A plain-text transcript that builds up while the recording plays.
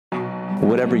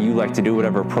whatever you like to do,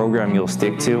 whatever program you'll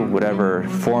stick to, whatever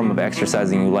form of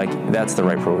exercising you like, that's the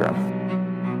right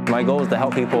program. My goal is to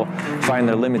help people find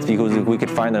their limits, because if we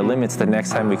could find their limits, the next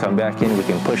time we come back in, we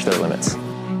can push their limits.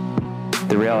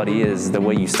 The reality is, the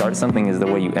way you start something is the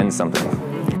way you end something.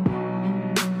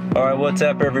 All right, what's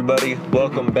up, everybody?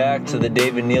 Welcome back to the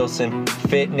David Nielsen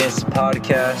Fitness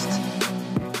Podcast.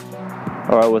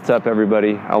 All right, what's up,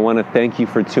 everybody? I want to thank you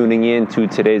for tuning in to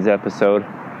today's episode.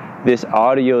 This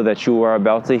audio that you are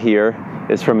about to hear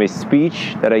is from a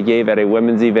speech that I gave at a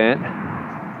women's event,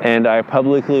 and I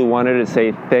publicly wanted to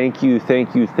say thank you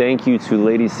to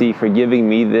Lady C for giving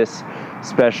me this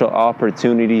special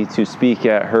opportunity to speak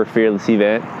at her Fearless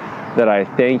event. That I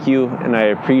thank you and I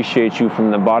appreciate you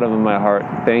from the bottom of my heart.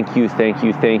 Thank you.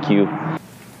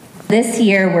 This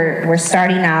year we're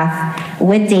starting off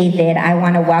with David. I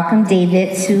want to welcome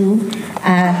David to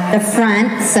the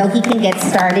front so he can get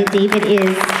started. David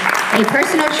is a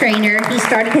personal trainer. He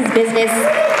started his business.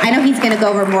 I know he's going to go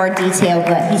over more detail,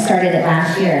 but he started it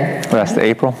last year. Last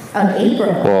April?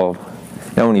 April. Well,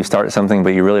 you know when you start something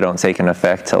but you really don't take an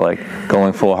effect to like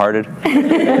going full-hearted?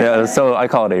 Yeah, so I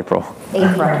call it April.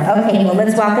 April. Okay, well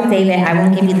let's welcome David. I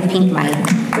won't give you the pink mic.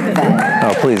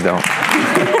 Oh, please don't.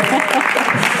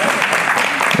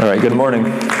 All right, good morning.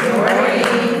 Good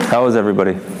morning. How is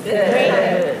everybody?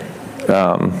 Good.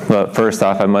 But first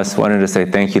off, wanted to say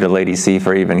thank you to Lady C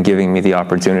for even giving me the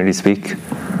opportunity to speak.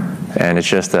 And it's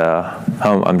just,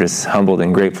 I'm just humbled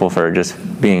and grateful for just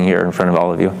being here in front of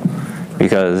all of you.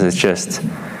 Because it's just,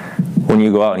 when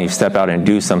you go out and you step out and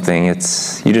do something, you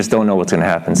just don't know what's going to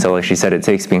happen. So like she said, it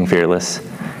takes being fearless,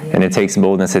 and it takes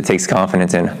boldness, it takes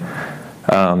confidence in.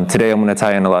 Today I'm going to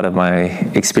tie in a lot of my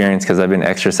experience, because I've been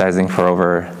exercising for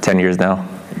over 10 years now,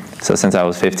 so since I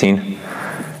was 15.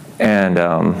 And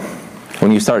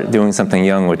when you start doing something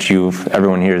young, which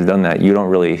everyone here has done that, you don't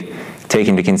really take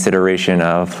into consideration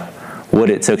of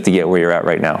what it took to get where you're at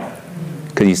right now,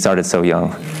 because you started so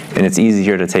young. And it's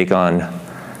easier to take on,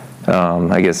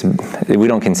 I guess, we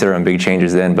don't consider them big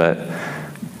changes then, but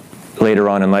later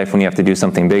on in life when you have to do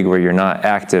something big where you're not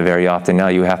active very often, now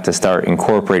you have to start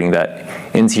incorporating that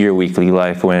into your weekly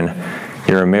life when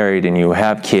you're married and you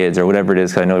have kids or whatever it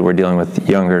is, because I know we're dealing with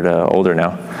younger to older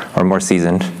now, or more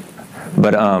seasoned.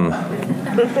 But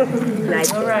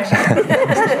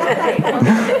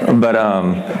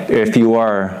if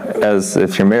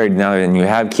you're married now and you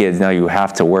have kids, now you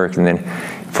have to work, and then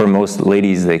for most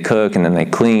ladies, they cook and then they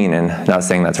clean, and not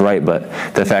saying that's right, but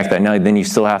the fact that now then you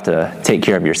still have to take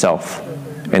care of yourself,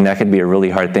 and that could be a really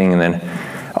hard thing. And then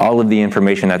all of the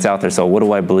information that's out there, so what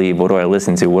do I believe, what do I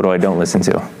listen to, what do I don't listen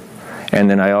to? And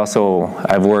then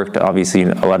I've worked, obviously,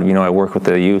 a lot of you know I work with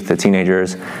the youth, the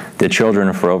teenagers, the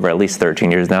children for over at least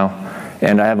 13 years now,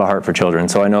 and I have a heart for children,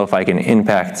 so I know if I can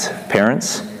impact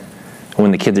parents,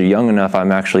 when the kids are young enough,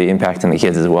 I'm actually impacting the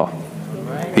kids as well,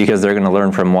 because they're going to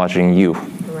learn from watching you.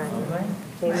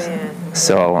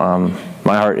 So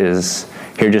my heart is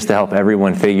here just to help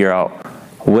everyone figure out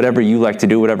whatever you like to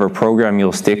do, whatever program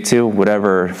you'll stick to,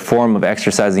 whatever form of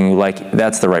exercising you like,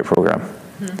 that's the right program.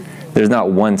 There's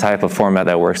not one type of format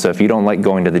that works. So if you don't like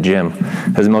going to the gym,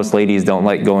 because most ladies don't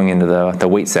like going into the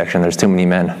weight section, there's too many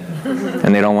men,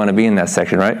 and they don't want to be in that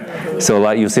section, right? So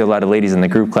you'll see a lot of ladies in the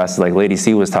group classes like Lady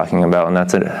C was talking about, and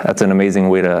that's an amazing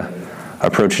way to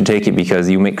approach to take it, because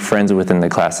you make friends within the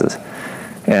classes.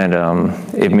 And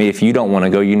if you don't want to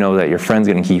go, you know that your friend's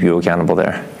going to keep you accountable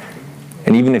there.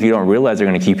 And even if you don't realize they're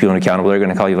going to keep you accountable, they're going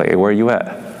to call you like, hey, where are you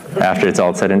at? After it's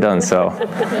all said and done. So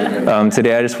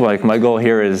today I just my goal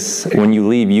here is when you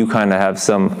leave, you kind of have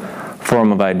some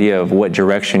form of idea of what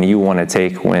direction you want to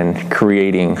take when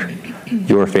creating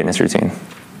your fitness routine.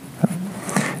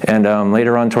 And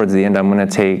later on towards the end, I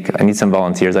need some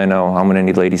volunteers. I know I'm going to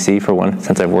need Lady C for one,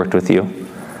 since I've worked with you.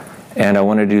 And I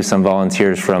want to do some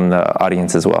volunteers from the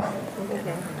audience as well.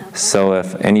 So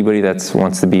if anybody that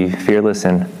wants to be fearless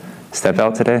and step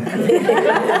out today.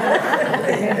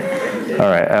 All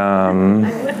right,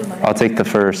 I'll take the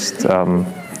first,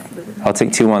 I'll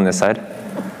take two on this side.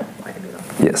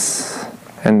 Yes.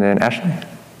 And then Ashley?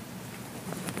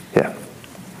 Yeah.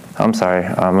 I'm sorry,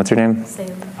 what's your name? Sam.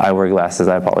 I wear glasses,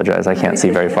 I apologize, I can't see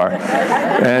very far.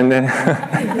 And then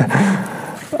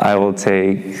I will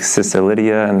take Sister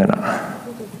Lydia, and then,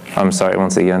 I'm sorry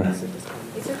once again.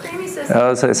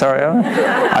 Oh, sorry.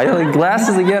 I like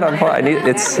glasses again. I'm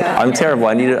terrible.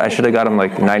 I should have got them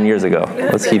like 9 years ago.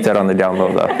 Let's keep that on the down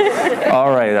low, though.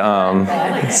 All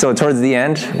right. So towards the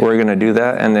end, we're gonna do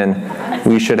that, and then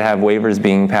we should have waivers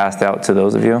being passed out to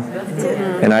those of you.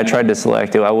 And I tried to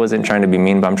select. I wasn't trying to be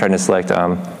mean, but I'm trying to select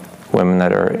women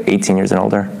that are 18 years and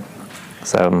older.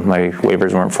 So my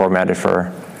waivers weren't formatted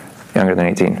for younger than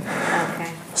 18.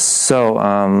 So,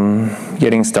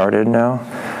 getting started now.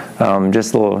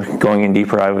 Just a little going in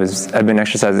deeper. I've been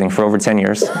exercising for over 10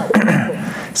 years.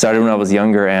 Started when I was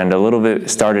younger, and a little bit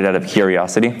started out of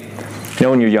curiosity. You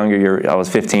know, when you're younger, I was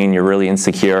 15. You're really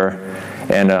insecure,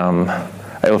 and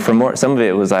some of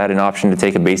it was I had an option to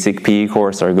take a basic PE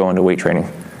course or go into weight training.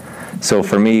 So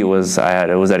for me, it was out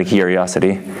of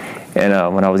curiosity,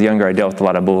 and when I was younger, I dealt with a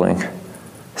lot of bullying.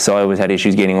 So I always had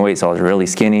issues gaining weight, so I was really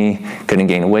skinny, couldn't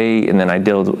gain weight, and then I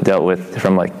dealt with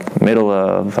from like middle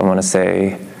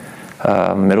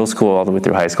school all the way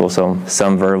through high school, so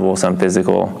some verbal, some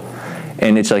physical,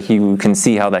 and it's like you can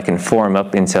see how that can form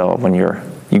up until when you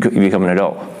become an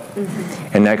adult,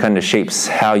 and that kind of shapes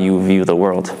how you view the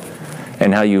world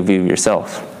and how you view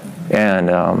yourself. And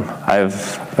I've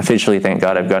officially, thank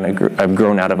God, I've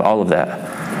grown out of all of that.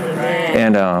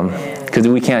 Amen. And because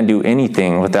we can't do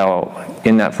anything without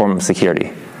in that form of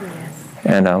security.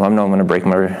 And I know I'm going to break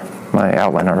my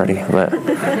outline already, but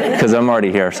because I'm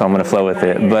already here, so I'm going to flow with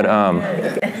it. But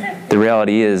the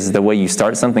reality is, the way you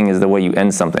start something is the way you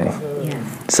end something.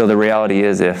 So the reality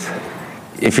is,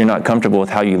 if you're not comfortable with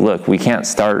how you look, we can't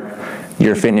start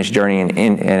your fitness journey in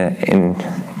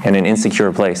an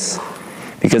insecure place.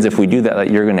 Because if we do that,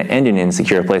 you're going to end in an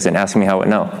insecure place and ask me how I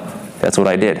know. That's what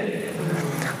I did.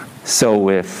 So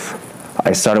if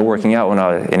I started working out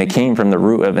and it came from the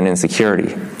root of an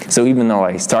insecurity. So even though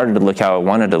I started to look how I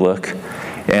wanted to look,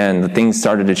 and the things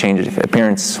started to change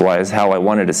appearance-wise, how I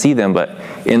wanted to see them, but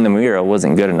in the mirror it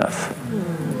wasn't good enough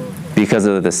because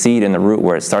of the seed and the root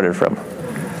where it started from.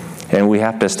 And we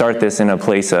have to start this in a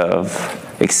place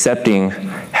of accepting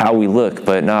how we look,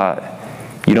 but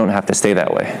you don't have to stay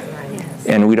that way.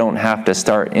 And we don't have to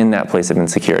start in that place of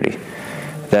insecurity.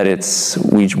 That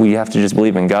we have to just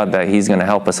believe in God that He's going to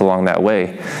help us along that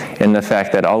way. And the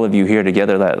fact that all of you here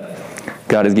together, that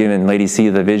God has given Lady C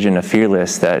the vision of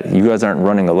Fearless, that you guys aren't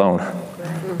running alone.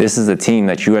 This is a team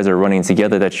that you guys are running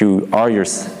together, that you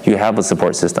have a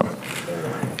support system.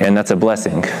 And that's a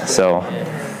blessing. So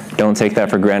don't take that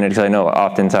for granted, because I know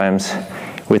oftentimes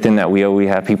within that we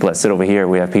have people that sit over here,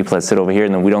 we have people that sit over here,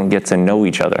 and then we don't get to know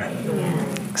each other.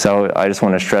 So I just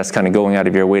want to stress kind of going out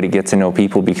of your way to get to know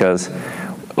people, because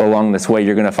along this way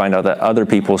you're going to find out that other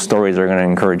people's stories are going to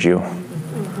encourage you.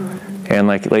 And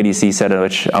like Lady C said,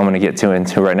 which I'm going to get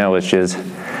into right now, which is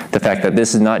the fact that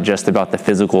this is not just about the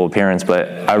physical appearance, but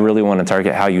I really want to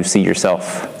target how you see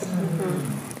yourself.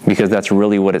 Because that's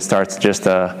really what it starts, just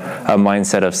a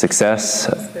mindset of success.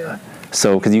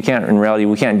 So, because in reality,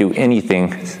 we can't do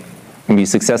anything and be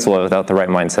successful without the right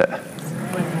mindset.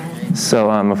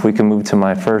 So if we can move to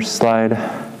my first slide.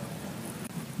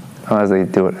 As they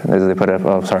put it up,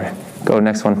 oh, sorry. Go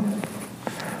next one.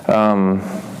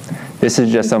 This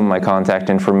is just some of my contact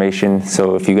information,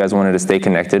 so if you guys wanted to stay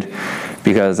connected,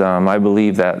 because I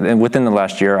believe that within the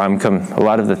last year, a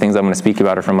lot of the things I'm going to speak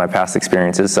about are from my past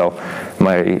experiences. So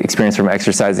my experience from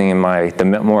exercising and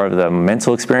more of the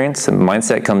mental experience and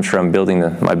mindset comes from building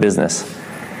my business.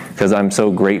 Because I'm so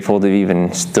grateful to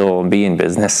even still be in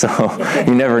business. So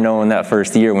you never know in that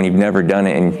first year when you've never done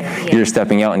it and you're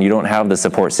stepping out and you don't have the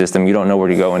support system, you don't know where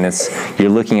to go, and you're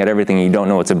looking at everything and you don't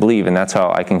know what to believe, and that's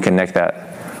how I can connect that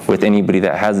with anybody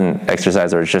that hasn't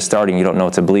exercised or is just starting. You don't know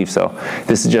what to believe. So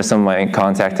this is just some of my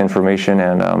contact information,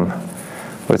 and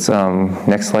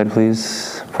next slide,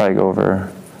 please. Probably go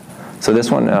over. So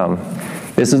this one,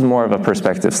 this is more of a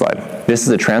perspective slide. This is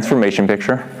a transformation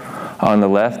picture. On the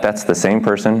left, that's the same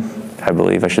person, I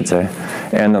believe I should say.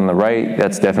 And on the right,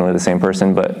 that's definitely the same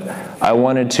person. But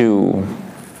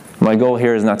my goal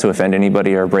here is not to offend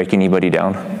anybody or break anybody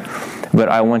down. But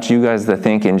I want you guys to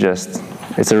think and just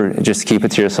keep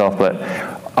it to yourself. But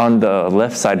on the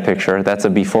left side picture, that's a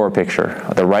before picture.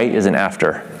 The right is an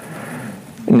after.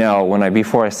 Now,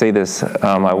 before I say this,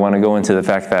 I want to go into the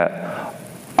fact that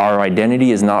our identity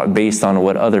is not based on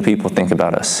what other people think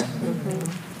about us.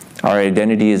 Our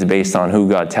identity is based on who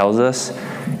God tells us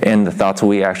and the thoughts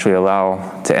we actually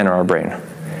allow to enter our brain.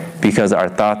 Because our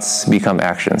thoughts become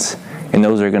actions. And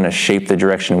those are going to shape the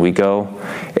direction we go.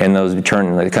 And those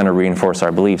kind of reinforce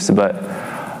our beliefs. But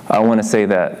I want to say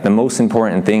that the most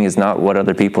important thing is not what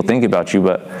other people think about you.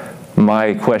 But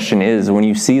my question is, when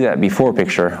you see that before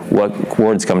picture, what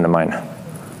words come to mind?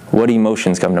 What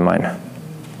emotions come to mind?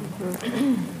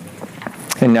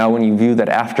 And now when you view that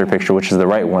after picture, which is the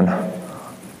right one,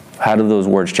 how do those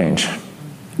words change?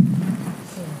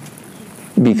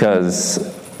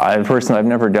 Because I've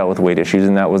never dealt with weight issues,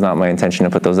 and that was not my intention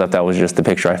to put those up. That was just the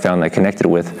picture I found that connected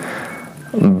with.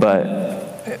 But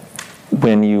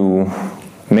when you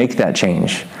make that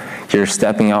change, you're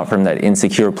stepping out from that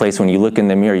insecure place. When you look in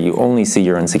the mirror, you only see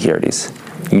your insecurities.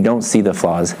 You don't see the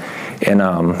flaws. And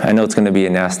I know it's going to be a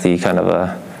nasty kind of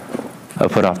a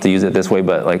put off to use it this way,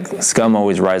 but like scum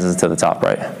always rises to the top,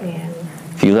 right? Yeah.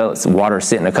 If you let water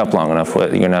sit in a cup long enough, you're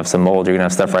going to have some mold, you're going to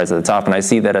have stuff rise to the top. And I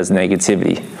see that as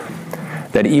negativity.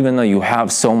 That even though you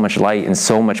have so much light and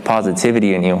so much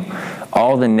positivity in you,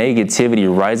 all the negativity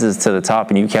rises to the top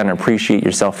and you can't appreciate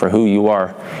yourself for who you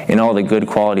are and all the good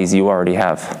qualities you already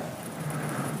have.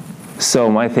 So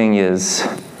my thing is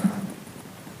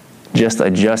just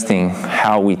adjusting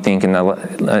how we think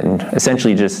and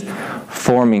essentially just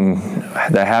forming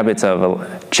the habits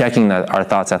of checking our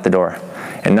thoughts at the door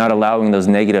and not allowing those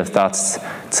negative thoughts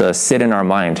to sit in our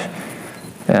mind.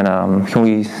 And can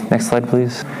we, next slide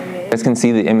please? You guys can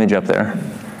see the image up there.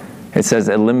 It says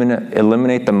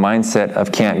eliminate the mindset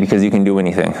of can't because you can do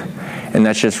anything. And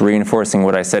that's just reinforcing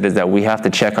what I said, is that we have to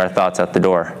check our thoughts at the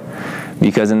door.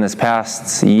 Because in this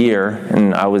past year,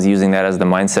 and I was using that as the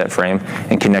mindset frame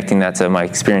and connecting that to my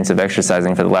experience of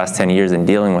exercising for the last 10 years and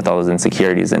dealing with all those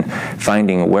insecurities and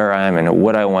finding where I am and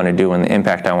what I want to do and the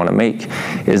impact I want to make,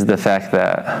 is the fact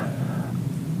that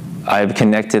I've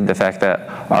connected the fact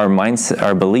that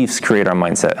our beliefs create our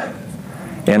mindset.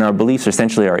 And our beliefs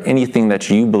essentially are anything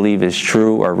that you believe is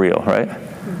true or real, right?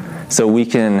 So we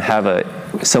can have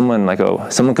someone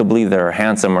could believe they're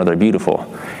handsome or they're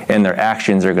beautiful, and their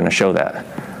actions are going to show that.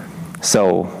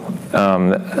 So,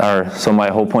 so my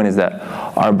whole point is that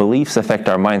our beliefs affect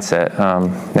our mindset.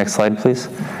 Next slide, please.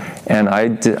 And I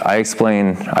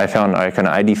define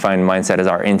mindset as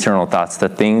our internal thoughts, the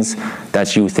things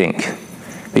that you think,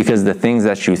 because the things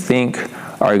that you think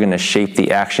are going to shape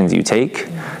the actions you take.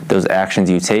 Those actions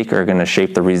you take are going to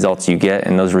shape the results you get,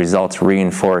 and those results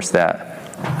reinforce that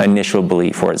initial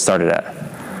belief where it started at.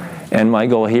 And my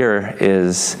goal here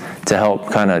is to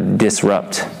help kind of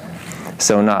disrupt.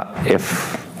 So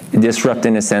disrupt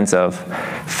in a sense of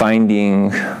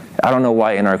finding, I don't know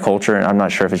why in our culture, and I'm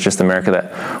not sure if it's just America,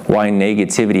 that why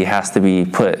negativity has to be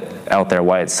put out there,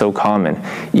 why it's so common.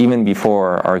 Even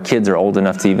before our kids are old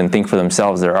enough to even think for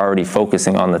themselves, they're already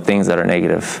focusing on the things that are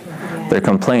negative. They're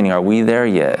complaining, are we there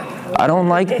yet? I don't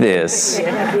like this.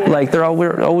 Like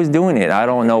we're always doing it. I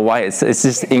don't know why. It's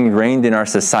just ingrained in our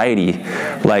society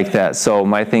like that. So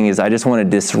my thing is I just want to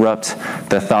disrupt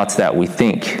the thoughts that we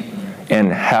think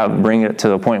and bring it to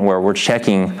the point where we're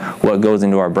checking what goes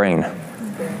into our brain.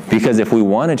 Because if we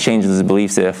want to change those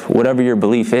beliefs, if whatever your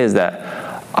belief is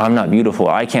that I'm not beautiful,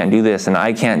 I can't do this, and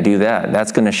I can't do that,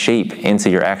 that's going to shape into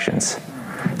your actions.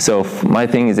 So my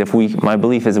thing is if we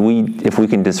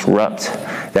can disrupt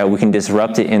that, we can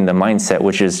disrupt it in the mindset,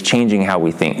 which is changing how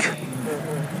we think.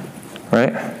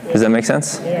 Right? Does that make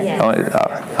sense? Yeah.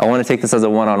 I want to take this as a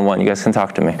one-on-one. You guys can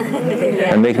talk to me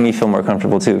and make me feel more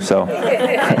comfortable too. So,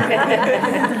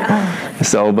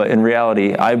 but in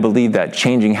reality, I believe that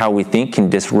changing how we think can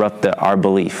disrupt our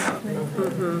belief.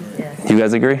 Mm-hmm. Do you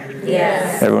guys agree?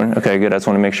 Yes. Everyone? Okay, good. I just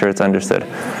want to make sure it's understood.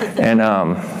 And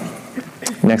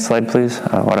next slide, please.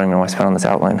 I don't even know why I spent on this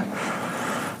outline.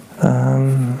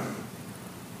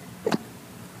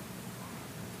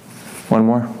 One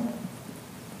more.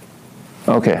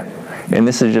 Okay, and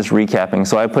this is just recapping.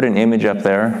 So I put an image up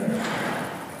there,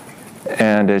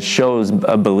 and it shows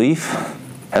a belief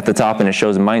at the top, and it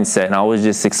shows mindset, and I was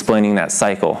just explaining that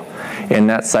cycle. And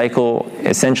that cycle,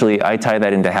 essentially, I tie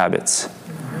that into habits.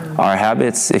 Our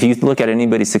habits, if you look at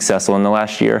anybody successful in the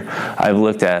last year, I've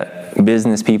looked at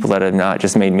business people that have not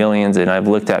just made millions, and I've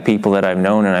looked at people that I've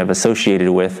known and I've associated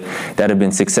with that have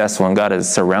been successful, and God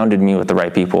has surrounded me with the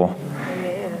right people.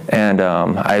 And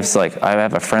I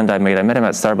have a friend I met him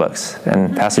at Starbucks,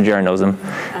 and Pastor Jaron knows him,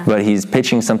 but he's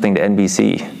pitching something to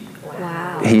NBC.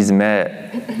 Wow. He's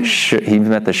met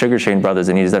the Sugar Shane brothers,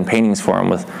 and he's done paintings for them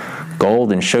with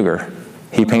gold and sugar.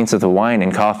 He paints with wine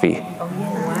and coffee.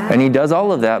 Wow. And he does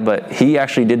all of that, but he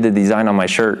actually did the design on my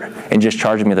shirt and just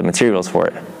charged me the materials for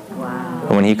it. Wow.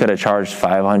 When he could have charged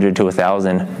 $500 to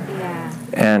 $1,000. Yeah.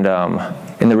 And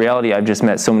in the reality, I've just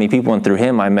met so many people, and through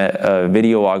him, I met a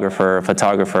videographer, a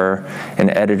photographer, an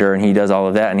editor, and he does all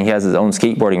of that, and he has his own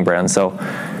skateboarding brand. So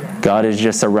God has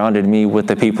just surrounded me with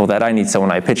the people that I need. So when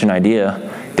I pitch an idea,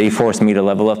 they force me to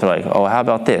level up. They're like, oh, how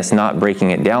about this? Not breaking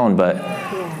it down, but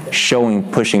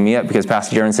pushing me up, because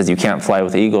Pastor Jaron says you can't fly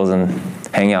with eagles and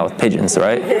hang out with pigeons,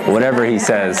 right? Whatever he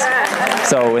says.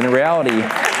 So in reality,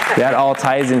 that all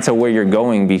ties into where you're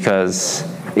going, because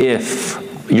if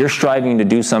you're striving to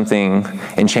do something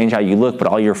and change how you look, but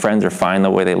all your friends are fine the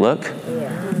way they look,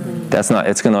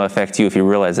 it's going to affect you if you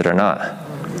realize it or not.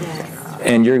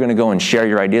 And you're going to go and share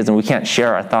your ideas, and we can't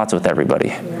share our thoughts with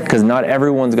everybody, because not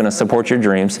everyone's going to support your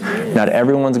dreams. Not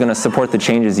everyone's going to support the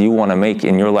changes you want to make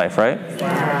in your life, right?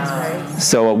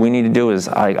 So what we need to do is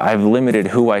I've limited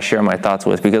who I share my thoughts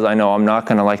with, because I know I'm not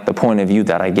going to like the point of view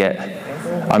that I get.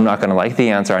 I'm not going to like the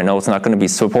answer. I know it's not going to be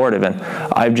supportive, and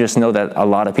I just know that a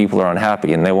lot of people are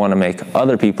unhappy, and they want to make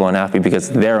other people unhappy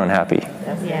because they're unhappy.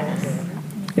 Yes.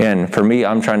 And for me,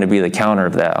 I'm trying to be the counter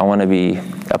of that. I want to be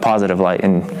a positive light.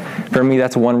 And for me,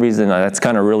 that's one reason, that's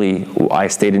kind of really I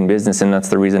stayed in business, and that's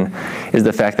the reason, is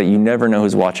the fact that you never know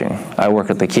who's watching. I work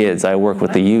with the kids, I work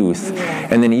with the youth,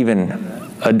 and then even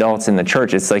adults in the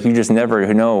church. It's like you just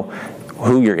never know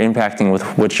who you're impacting with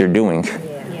what you're doing.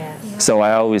 So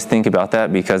I always think about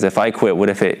that, because if I quit, what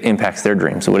if it impacts their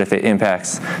dreams? What if it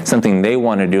impacts something they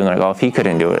want to do, and they're like, oh, if he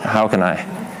couldn't do it, how can I?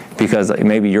 Because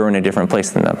maybe you're in a different place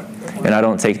than them. And I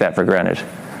don't take that for granted.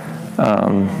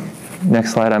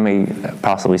 Next slide. I may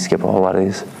possibly skip a whole lot of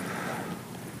these.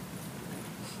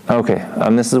 Okay,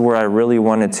 this is where I really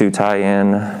wanted to tie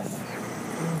in,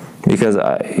 because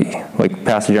like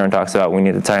Pastor Jaron talks about, we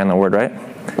need to tie in the word, right?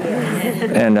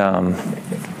 And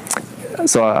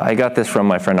so I got this from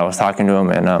my friend. I was talking to him,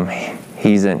 and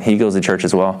he goes to church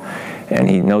as well, and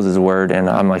he knows his word, and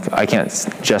I'm like, I can't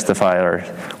justify or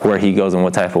where he goes and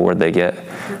what type of word they get,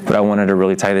 but I wanted to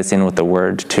really tie this in with the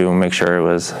word to make sure it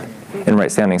was in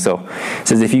right standing. So it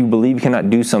says, if you believe you cannot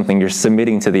do something, you're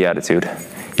submitting to the attitude.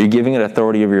 You're giving it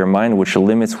authority over your mind, which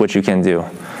limits what you can do.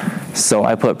 So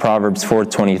I put Proverbs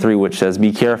 4:23, which says,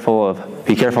 be careful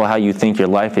how you think. Your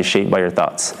life is shaped by your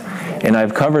thoughts. And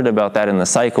I've covered about that in the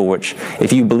cycle, which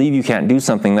if you believe you can't do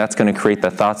something, that's going to create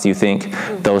the thoughts you think.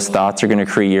 Those thoughts are going to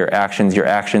create your actions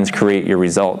create your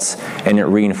results, and it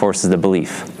reinforces the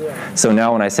belief. So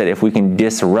now when I said, if we can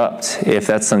disrupt, if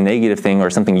that's some negative thing or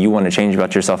something you want to change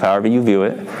about yourself, however you view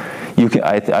it,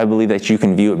 I believe that you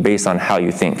can view it based on how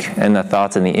you think and the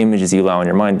thoughts and the images you allow in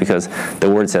your mind, because the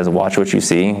word says, watch what you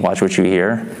see, watch what you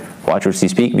hear, watch what you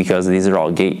speak, because these are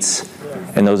all gates.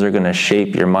 And those are going to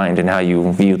shape your mind and how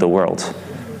you view the world.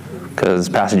 Because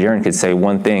Pastor Jaron could say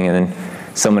one thing, and then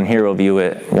someone here will view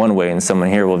it one way, and someone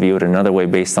here will view it another way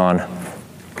based on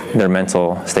their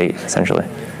mental state, essentially.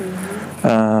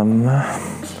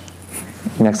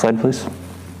 Next slide, please.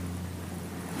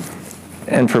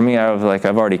 And for me, I've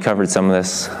already covered some of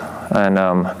this, and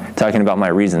talking about my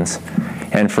reasons.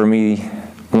 And for me,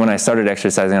 when I started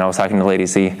exercising, I was talking to Lady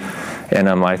C, and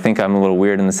I think I'm a little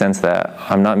weird in the sense that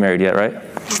I'm not married yet, right?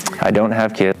 I don't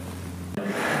have kids.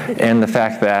 And the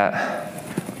fact that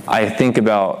I think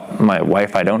about my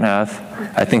wife I don't have.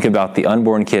 I think about the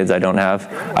unborn kids I don't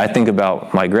have. I think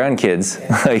about my grandkids.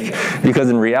 Because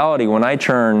in reality, when I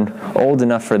turn old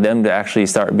enough for them to actually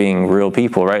start being real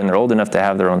people, right? And they're old enough to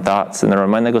have their own thoughts and their own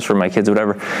mind, that goes for my kids,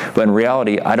 whatever. But in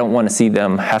reality, I don't want to see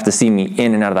them have to see me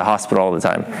in and out of the hospital all the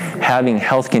time, having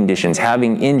health conditions,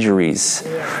 having injuries.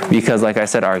 Because like I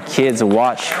said, our kids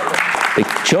watch, the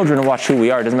children watch who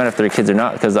we are. It doesn't matter if they're kids or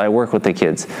not, because I work with the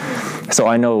kids. So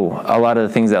I know a lot of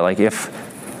the things that, like, if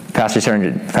Pastor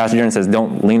Jaron says,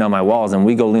 don't lean on my walls, and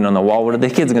we go lean on the wall, what are the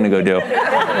kids going to go do?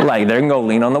 Like, they're going to go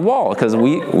lean on the wall, because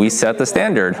we set the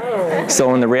standard. So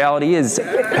when the reality is,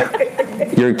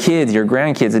 your kids, your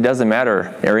grandkids, it doesn't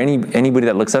matter, or anybody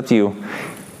that looks up to you,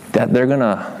 that they're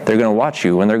gonna watch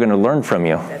you, and they're gonna learn from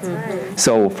you. That's right.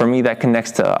 So for me, that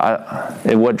connects to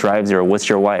what drives you, or what's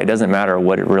your why. It doesn't matter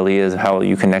what it really is, how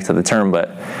you connect to the term, but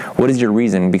what is your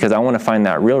reason? Because I want to find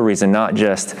that real reason, not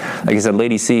just, like I said,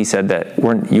 Lady C said that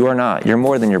you're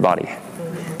more than your body.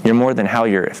 You're more than how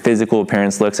your physical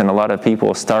appearance looks, and a lot of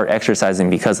people start exercising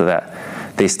because of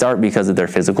that. They start because of their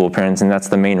physical appearance, and that's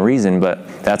the main reason, but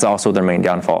that's also their main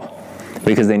downfall.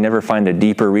 Because they never find a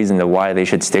deeper reason to why they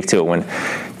should stick to it. When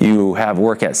you have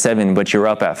work at 7, but you're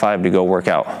up at 5 to go work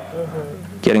out.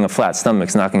 Getting a flat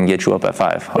stomach's not going to get you up at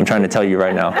 5. I'm trying to tell you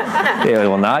right now. It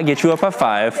will not get you up at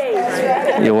 5.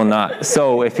 It will not.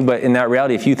 So, but in that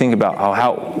reality, if you think about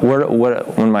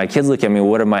when my kids look at me,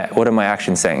 what are my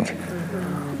actions saying?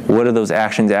 What are those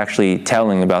actions actually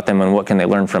telling about them, and what can they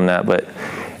learn from that?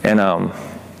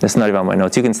 It's not even on my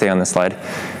notes. You can stay on this slide.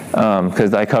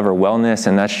 Because I cover wellness,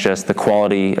 and that's just the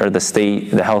quality or the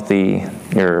state,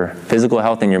 your physical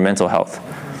health and your mental health.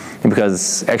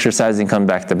 Because exercising comes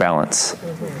back to balance.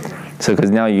 So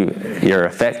because now your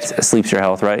effect sleeps your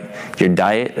health, right? Your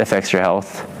diet affects your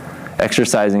health.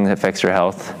 Exercising affects your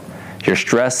health. Your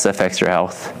stress affects your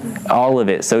health. All of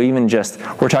it. So even just,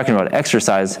 we're talking about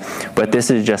exercise, but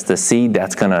this is just a seed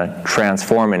that's going to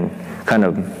transform and kind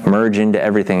of merge into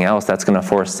everything else that's going to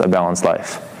force a balanced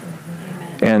life.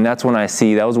 And that's when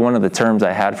that was one of the terms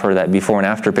I had for that before and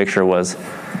after picture was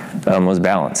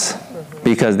balance.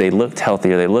 Because they looked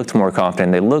healthier, they looked more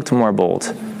confident, they looked more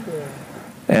bold.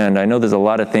 And I know there's a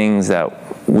lot of things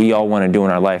that we all want to do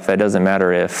in our life. That doesn't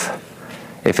matter if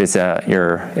if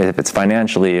it's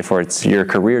financially, if it's your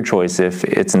career choice, if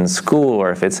it's in school,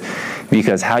 or if it's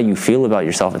because how you feel about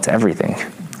yourself, it's everything.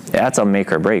 That's a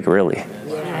make or break, really.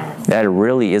 That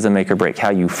really is a make or break.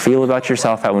 How you feel about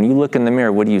yourself, how when you look in the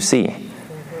mirror, what do you see?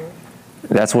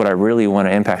 That's what I really want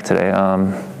to impact today.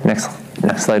 Next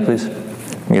slide, please.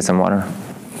 Get some water.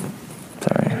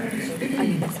 Sorry.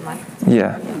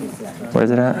 Yeah. Where's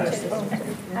it at?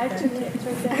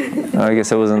 Oh, I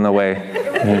guess it was in the way. I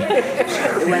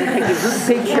want to take a good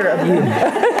picture of you.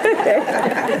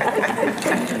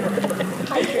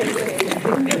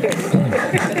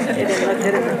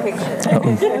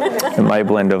 It might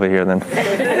blend over here then.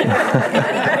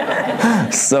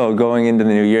 So going into the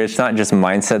new year, it's not just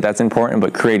mindset that's important,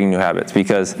 but creating new habits.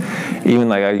 Because even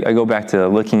like I go back to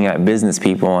looking at business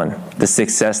people and the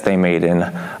success they made, and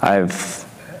actually,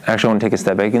 I want to take a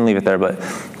step back. You can leave it there, but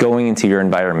going into your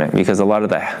environment, because a lot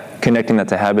of connecting that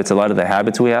to habits, a lot of the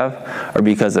habits we have are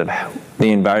because of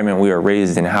the environment we were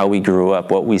raised in, how we grew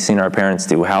up, what we've seen our parents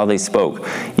do, how they spoke,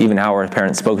 even how our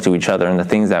parents spoke to each other, and the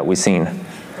things that we've seen,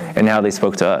 and how they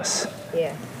spoke to us.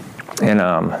 Yeah. And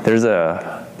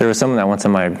there was someone that went to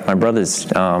my brother's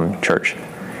church,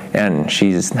 and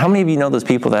how many of you know those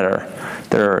people that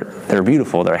they're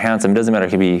beautiful, they're handsome, doesn't matter,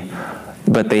 it could be,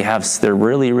 but they're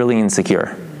really, really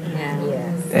insecure.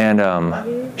 And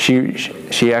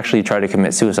she actually tried to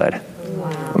commit suicide.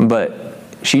 Wow. But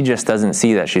she just doesn't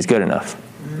see that she's good enough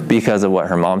because of what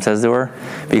her mom says to her,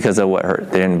 because of what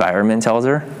the environment tells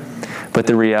her. But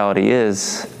the reality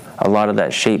is, a lot of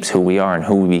that shapes who we are and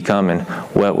who we become and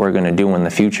what we're going to do in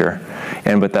the future.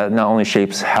 But that not only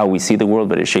shapes how we see the world,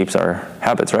 but it shapes our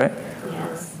habits, right?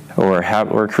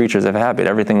 We're creatures of habit.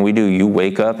 Everything we do, you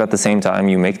wake up at the same time,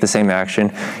 you make the same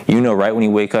action. You know right when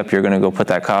you wake up, you're going to go put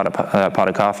that pot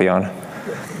of coffee on.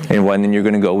 And then you're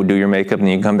going to go do your makeup, and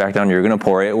then you come back down, you're going to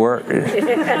pour it.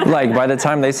 Like, by the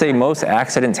time they say most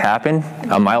accidents happen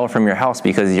a mile from your house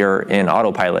because you're in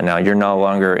autopilot now. You're no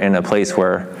longer in a place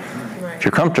where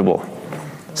you're comfortable.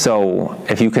 So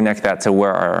if you connect that to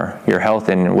where your health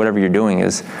and whatever you're doing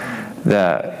is,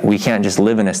 that we can't just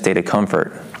live in a state of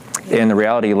comfort. In the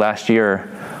reality, last year,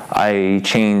 I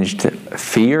changed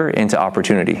fear into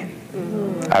opportunity.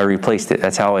 I replaced it.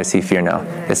 That's how I see fear now.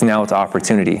 It's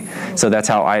opportunity. So that's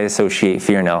how I associate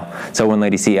fear now. So when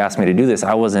Lady C asked me to do this,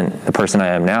 I wasn't the person I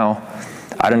am now.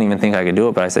 I don't even think I could do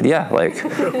it, but I said, yeah, like,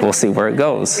 we'll see where it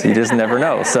goes. You just never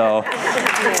know. So,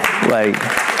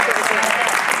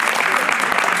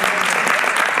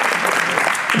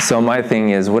 so my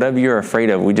thing is, whatever you're afraid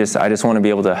of, I just want to be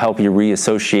able to help you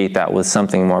reassociate that with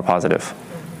something more positive.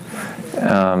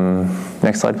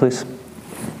 Next slide, please.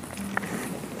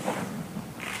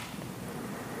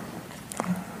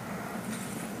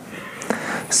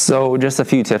 So just a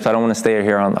few tips. I don't want to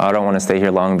stay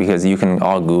here long because you can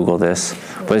all Google this.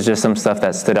 But it's just some stuff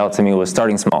that stood out to me was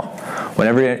starting small.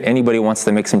 Whenever anybody wants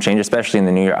to make some change, especially in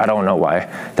the new year, I don't know why.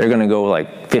 They're going to go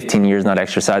like 15 years not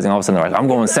exercising. All of a sudden they're like, I'm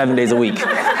going 7 days a week.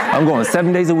 I'm going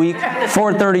 7 days a week,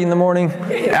 4:30 in the morning,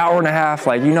 hour and a half.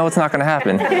 Like, it's not going to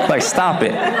happen. Like, stop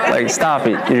it. Like, stop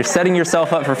it. You're setting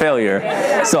yourself up for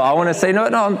failure. So I want to say, no,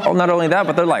 not only that,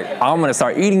 but they're like, I'm going to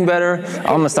start eating better.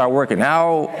 I'm going to start working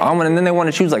out. And then they want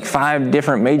to choose like 5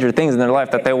 different major things in their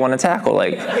life that they want to tackle.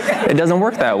 Like, it doesn't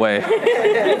work that way.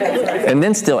 And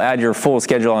then still add your full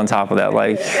schedule on top of that.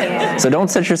 Like, so don't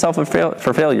set yourself up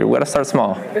for failure. We got to start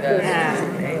small.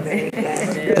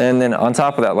 And then on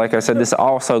top of that, like I said, this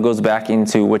also goes back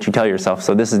into what you tell yourself.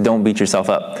 So this is don't beat yourself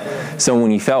up. So when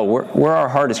you fail, we're our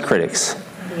hardest critics.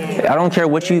 I don't care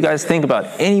what you guys think about,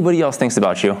 anybody else thinks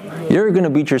about you. You're going to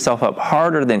beat yourself up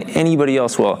harder than anybody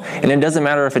else will. And it doesn't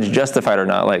matter if it's justified or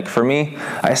not. Like for me,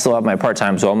 I still have my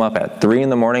part-time, so I'm up at 3 in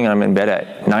the morning and I'm in bed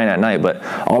at 9 at night, but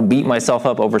I'll beat myself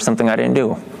up over something I didn't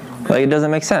do. Like, it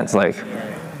doesn't make sense. Like,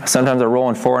 sometimes I roll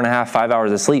in 4.5, 5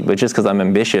 hours of sleep, but just because I'm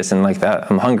ambitious and like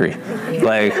that, I'm hungry.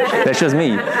 Like, that's just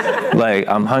me. Like,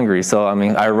 I'm hungry. So,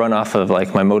 I run off of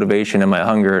like my motivation and my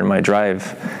hunger and my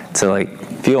drive to like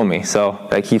fuel me. So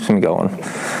that keeps me going.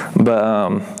 But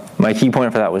my key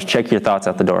point for that was check your thoughts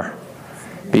at the door.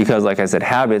 Because like I said,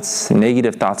 habits,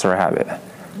 negative thoughts are a habit.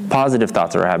 Positive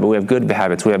thoughts are a habit. We have good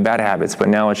habits, we have bad habits, but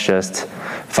now it's just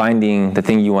finding the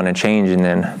thing you want to change and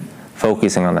then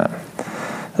focusing on that.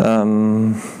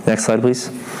 Next slide, please.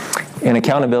 And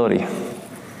accountability.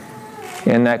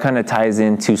 And that kind of ties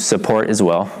into support as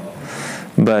well.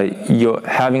 But you're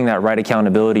having that right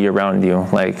accountability around you.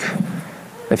 Like,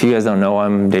 if you guys don't know,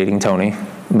 I'm dating Tony.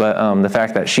 But the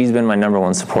fact that she's been my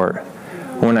 #1 support.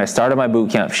 When I started my boot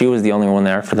camp, she was the only one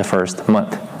there for the first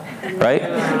month.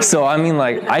 right? So I mean,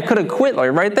 like, I could have quit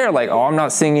like right there, like, oh, I'm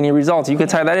not seeing any results. You could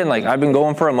type that in, like, I've been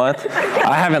going for a month.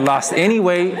 I haven't lost any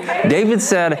weight. David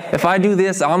said, if I do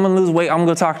this, I'm gonna lose weight. I'm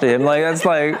gonna go talk to him. Like,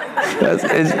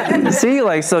 see,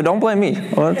 like, so don't blame me.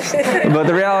 But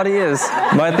the reality is,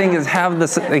 my thing is have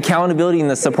the accountability and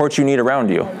the support you need around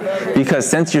you. Because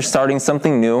since you're starting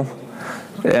something new,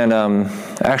 and I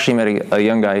actually met a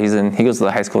young guy. He goes to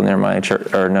the high school near my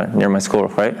church, or no, near my school,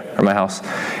 right, or my house.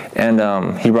 And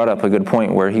he brought up a good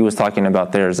point where he was talking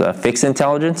about there's a fixed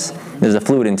intelligence, there's a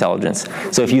fluid intelligence.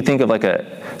 So if you think of like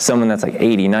someone that's like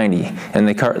 80, 90, and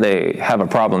they have a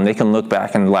problem, they can look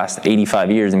back in the last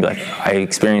 85 years and be like, I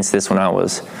experienced this when I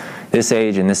was this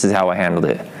age, and this is how I handled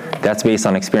it. That's based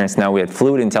on experience. Now we had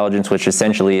fluid intelligence, which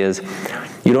essentially is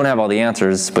you don't have all the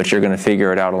answers, but you're going to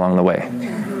figure it out along the way.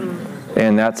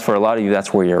 And that's, for a lot of you,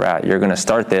 that's where you're at. You're going to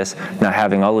start this not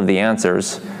having all of the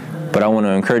answers, but I want to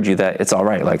encourage you that it's all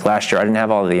right. Like last year, I didn't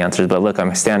have all of the answers, but look,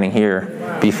 I'm standing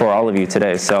here before all of you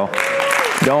today. So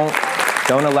don't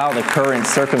allow the current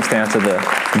circumstance of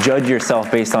judge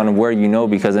yourself based on where you know,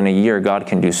 because in a year, God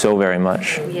can do so very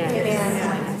much.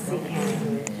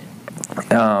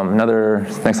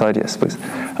 Next slide, yes, please.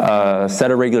 Set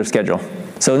a regular schedule.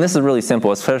 So this is really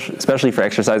simple, especially for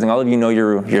exercising. All of you know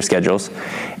your schedules.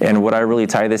 And what I really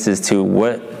tie this is to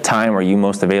what time are you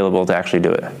most available to actually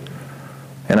do it.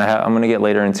 And I'm going to get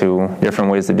later into different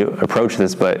ways to approach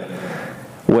this, but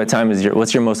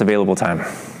what's your most available time?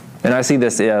 And I see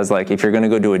this as like if you're going to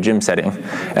go do a gym setting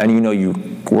and you know you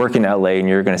work in LA and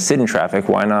you're going to sit in traffic,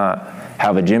 why not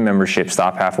have a gym membership,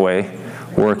 stop halfway,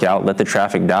 work out, let the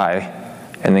traffic die,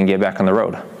 and then get back on the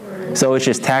road. So it's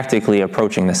just tactically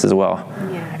approaching this as well.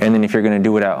 And then if you're going to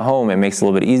do it at home, it makes it a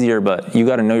little bit easier, but you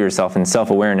got to know yourself and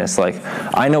self-awareness. Like,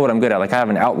 I know what I'm good at. Like, I have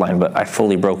an outline, but I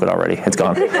fully broke it already. It's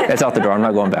gone. It's out the door. I'm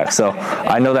not going back. So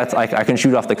I know that's, I can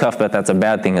shoot off the cuff, but that's a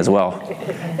bad thing as well.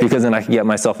 Because then I can get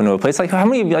myself into a place. Like, how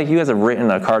many of you guys have written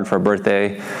a card for a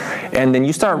birthday? And then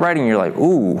you start writing, you're like,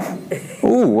 ooh,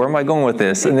 where am I going with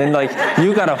this? And then, like,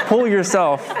 you got to pull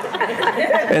yourself.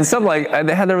 And some, like,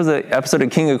 there was an episode of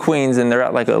King of Queens, and they're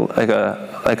at like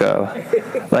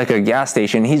a gas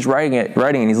station. He's writing,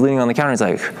 and he's leaning on the counter. He's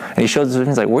like, and he shows us,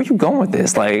 he's like, where are you going with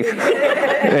this? Like,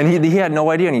 and he had no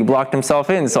idea, and he blocked himself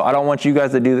in. So I don't want you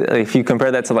guys to do that. If you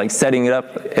compare that to like setting it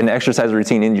up an exercise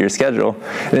routine into your schedule,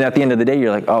 then at the end of the day,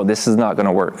 you're like, oh, this is not going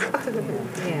to work.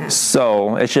 Yeah.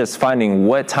 So it's just finding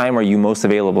what time are you most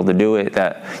available to do it,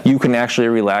 that you can actually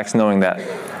relax, knowing that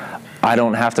I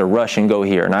don't have to rush and go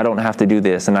here, and I don't have to do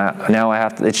this, and now I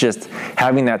have to. It's just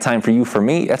having that time for you. For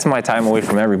me, that's my time away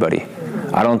from everybody.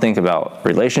 I don't think about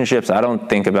relationships. I don't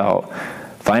think about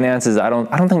finances. I don't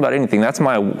think about anything. That's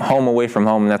my home away from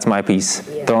home, and that's my peace.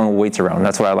 Throwing weights around.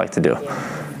 That's what I like to do.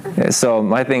 So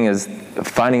my thing is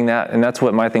finding that, and that's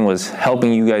what my thing was,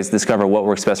 helping you guys discover what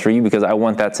works best for you, because I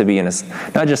want that to be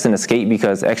not just an escape,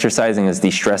 because exercising is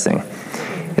de-stressing.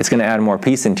 It's going to add more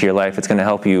peace into your life. It's going to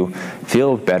help you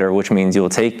feel better, which means you'll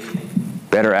take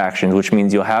better actions, which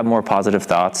means you'll have more positive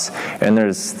thoughts. And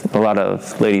there's a lot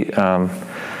of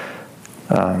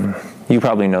you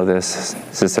probably know this,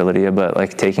 Sister Lydia, but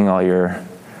like taking all your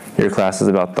classes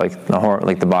about like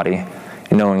the body,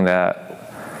 and knowing that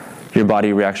your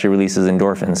body actually releases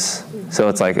endorphins. So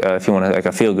it's like if you want to, like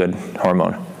a feel-good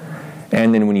hormone.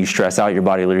 And then when you stress out, your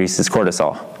body releases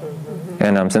cortisol.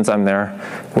 And since I'm there,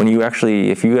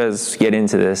 if you guys get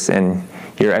into this and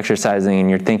you're exercising and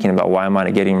you're thinking about why am I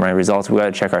not getting my results, we got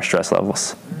to check our stress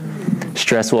levels.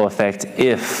 Stress will affect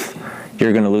if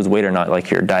you're going to lose weight or not. Like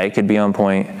your diet could be on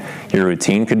point, your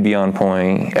routine could be on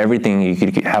point, everything, you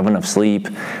could have enough sleep.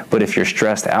 But if you're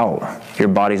stressed out, your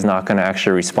body's not going to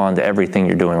actually respond to everything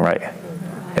you're doing right.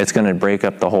 It's going to break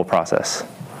up the whole process.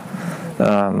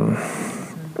 And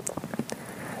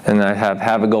I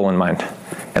have a goal in mind.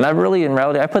 And in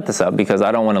reality, I put this up because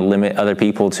I don't want to limit other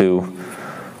people to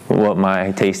what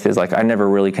my taste is. Like, I never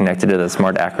really connected to the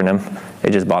SMART acronym.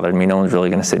 It just bothered me. No one's really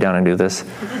going to sit down and do this.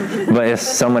 But if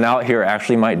someone out here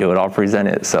actually might do it, I'll present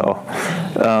it. So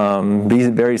be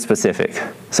very specific.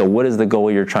 So what is the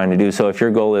goal you're trying to do? So if your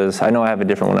goal is, I know I have a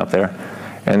different one up there,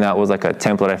 and that was like a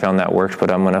template I found that worked, but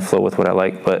I'm going to flow with what I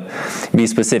like. But be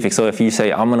specific. So if you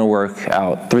say, I'm going to work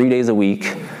out 3 days a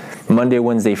week, Monday,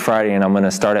 Wednesday, Friday, and I'm going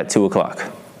to start at 2 o'clock.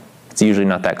 It's usually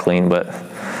not that clean, but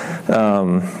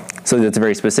so that's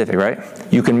very specific, right?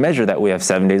 You can measure that we have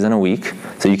 7 days in a week.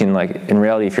 So you can, like, in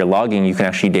reality, if you're logging, you can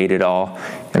actually date it all.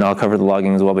 And I'll cover the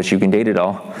logging as well, but you can date it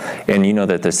all. And you know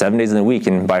that there's 7 days in a week,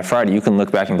 and by Friday, you can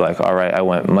look back and be like, all right, I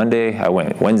went Monday, I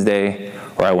went Wednesday,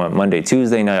 or I went Monday,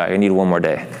 Tuesday, now I need one more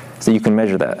day. So you can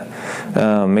measure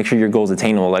that. Make sure your goal is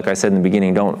attainable. Like I said in the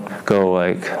beginning, don't go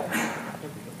like,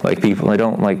 Like people, they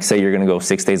don't like say you're gonna go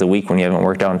 6 days a week when you haven't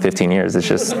worked out in 15 years. It's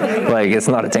just like, it's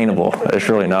not attainable. It's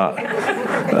really not.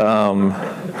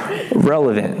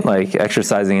 Relevant, like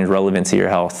exercising is relevant to your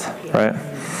health, right?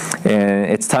 And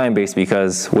it's time-based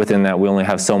because within that we only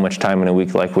have so much time in a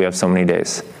week, like we have so many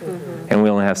days. And we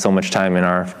only have so much time in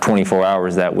our 24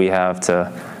 hours that we have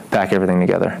to pack everything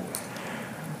together.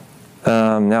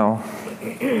 Now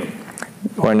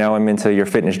I'm into your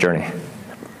fitness journey.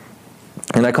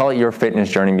 And I call it your fitness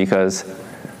journey because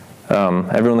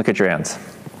everyone look at your hands.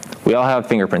 We all have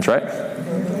fingerprints, right?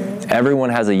 Everyone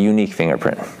has a unique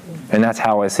fingerprint. And that's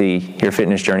how I see your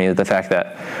fitness journey, is the fact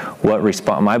that what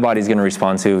my body's going to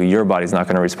respond to, your body's not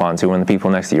going to respond to, and the people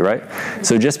next to you, right?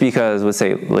 So just because, let's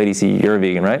say, Lady C, you're a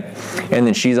vegan, right? And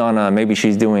then she's on, maybe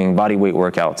she's doing body weight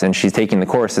workouts, and she's taking the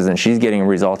courses, and she's getting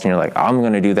results, and you're like, I'm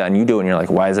going to do that, and you do it, and you're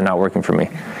like, why is it not working for me?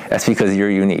 That's because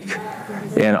you're unique.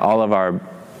 And all of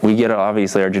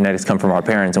obviously our genetics come from our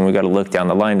parents, and we got to look down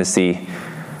the line to see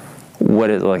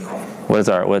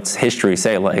what's history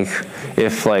say? Like,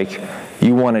 if like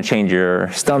you want to change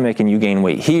your stomach and you gain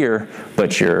weight here,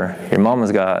 but your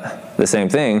mama's got the same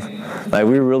thing, like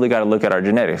we really got to look at our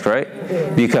genetics, right?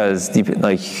 Because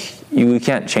like we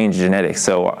can't change genetics,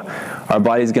 so our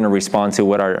body's going to respond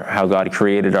to how God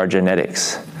created our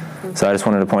genetics. So I just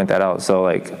wanted to point that out. So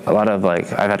like a lot of I've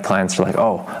had clients who are like,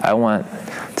 oh, I want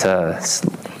to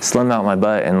slim out my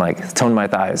butt and like tone my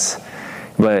thighs.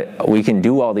 But we can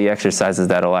do all the exercises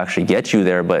that'll actually get you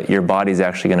there, but your body's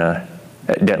actually gonna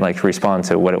respond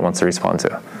to what it wants to respond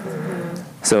to.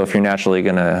 So if they're naturally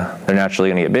gonna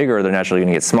get bigger or they're naturally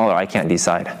gonna get smaller, I can't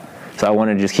decide. So I want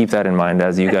to just keep that in mind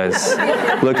as you guys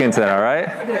look into that, all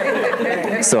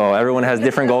right? So everyone has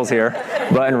different goals here,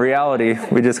 but in reality,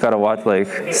 we just gotta watch,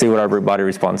 see what our body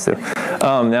responds to.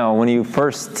 Now,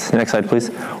 next slide, please.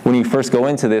 When you first go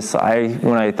into this,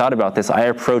 when I thought about this, I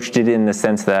approached it in the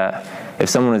sense that if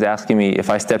someone was asking me if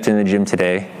I stepped in the gym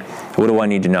today, what do I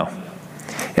need to know?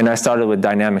 And I started with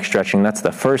dynamic stretching. That's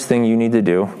the first thing you need to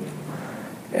do.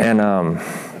 And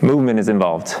movement is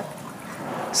involved.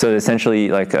 So essentially,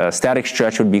 like a static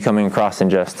stretch would be coming across and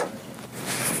just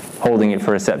holding it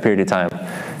for a set period of time.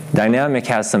 Dynamic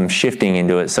has some shifting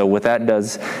into it. So what that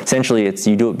does, essentially, it's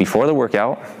you do it before the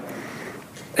workout.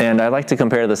 And I like to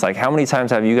compare this, like how many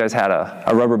times have you guys had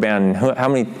a rubber band? How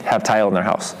many have tile in their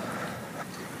house?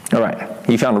 All right,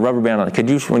 you found a rubber band on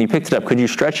it. When you picked it up, could you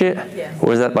stretch it? Yeah. Or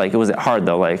was it hard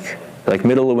though? Like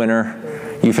middle of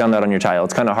winter, you found that on your tile.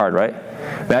 It's kind of hard, right?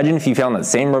 Imagine if you found that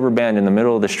same rubber band in the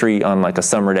middle of the street on like a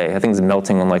summer day. That thing's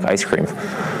melting on like ice cream.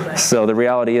 So the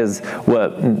reality is,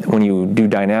 when you do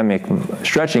dynamic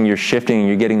stretching, you're shifting,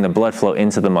 you're getting the blood flow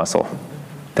into the muscle.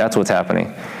 That's what's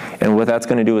happening. And what that's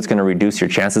going to do, it's going to reduce your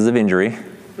chances of injury.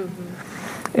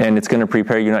 And it's going to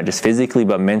prepare you not just physically,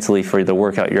 but mentally for the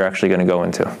workout you're actually going to go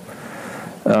into.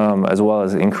 As well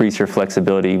as increase your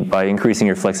flexibility. By increasing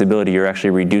your flexibility, you're actually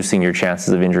reducing your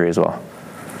chances of injury as well.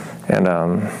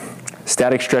 And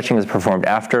static stretching is performed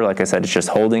after. Like I said, it's just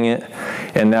holding it,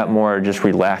 and that more just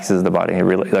relaxes the body.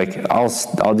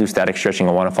 I'll do static stretching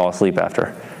and want to fall asleep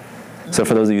after. So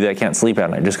for those of you that can't sleep at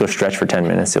night, just go stretch for 10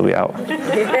 minutes, you'll be out.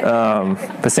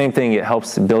 The same thing, it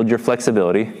helps build your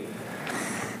flexibility.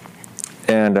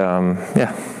 And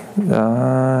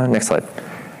next slide.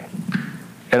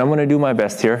 And I'm going to do my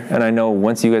best here. And I know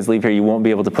once you guys leave here, you won't be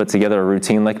able to put together a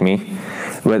routine like me.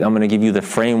 But I'm going to give you the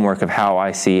framework of how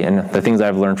I see and the things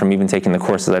I've learned from even taking the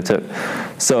courses I've took.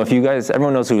 So if you guys,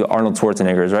 everyone knows who Arnold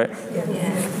Schwarzenegger is, right?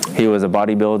 Yeah. He was a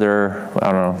bodybuilder,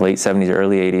 I don't know, late 70s,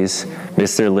 early 80s,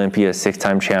 Mr. Olympia,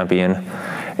 6-time champion.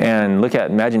 And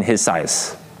imagine his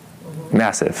size.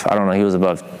 Massive. I don't know, he was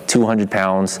above 200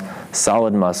 pounds,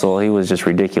 solid muscle. He was just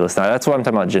ridiculous. Now, that's why I'm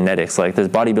talking about genetics. Like, there's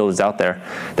bodybuilders out there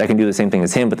that can do the same thing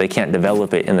as him, but they can't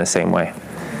develop it in the same way.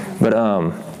 But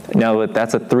now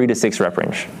that's a 3 to 6 rep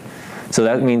range. So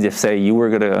that means if, say, you were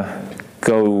gonna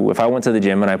if I went to the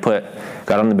gym and I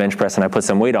got on the bench press and I put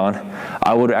some weight on,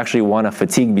 I would actually want to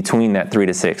fatigue between that 3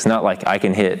 to 6. Not like I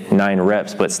can hit 9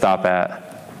 reps, but stop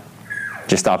at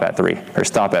 3 or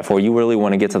stop at 4. You really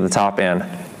want to get to the top end,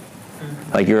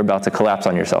 like you're about to collapse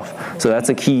on yourself. So that's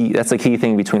a key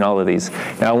thing between all of these.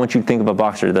 Now I want you to think of a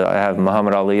boxer. I have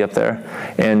Muhammad Ali up there,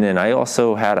 and then I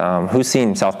also had who's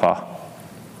seen Southpaw,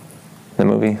 the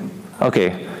movie?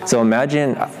 Okay, so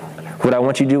imagine. What I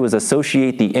want you to do is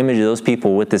associate the image of those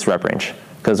people with this rep range,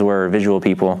 because we're visual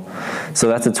people. So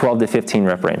that's a 12 to 15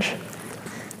 rep range.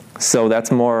 So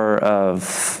that's more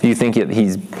of, you think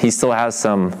he still has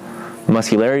some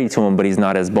muscularity to him, but he's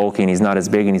not as bulky and he's not as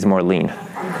big and he's more lean.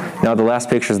 Now the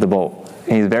last picture is the bolt.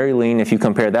 he's very lean. If you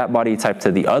compare that body type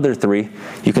to the other three,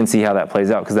 you can see how that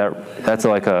plays out, because that's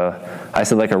like I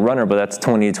said like a runner, but that's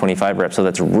 20 to 25 reps, so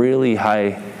that's really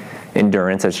high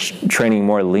endurance. That's training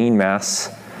more lean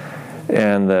mass.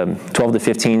 And the 12 to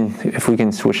 15, if we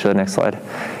can switch to the next slide,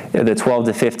 the 12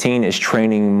 to 15 is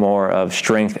training more of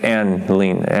strength and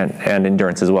lean and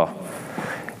endurance as well.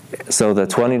 So the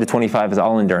 20 to 25 is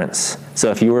all endurance. So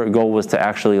if your goal was to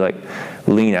actually like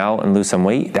lean out and lose some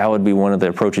weight, that would be one of the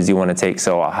approaches you want to take.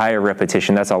 So a higher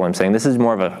repetition, that's all I'm saying. This is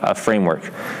more of a framework.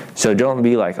 So don't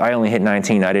be like, I only hit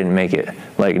 19, I didn't make it.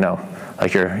 Like, no,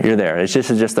 like you're there. It's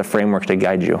just a framework to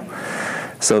guide you.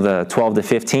 So the 12 to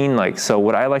 15, like, so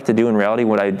what I like to do in reality,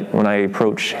 when I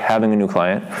approach having a new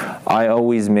client, I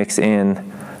always mix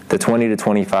in the 20 to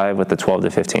 25 with the 12 to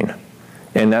 15.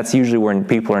 And that's usually where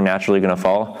people are naturally going to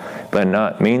fall, but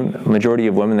not majority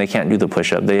of women, they can't do the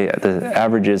push-up. The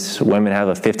average is women have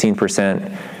a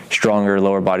 15% stronger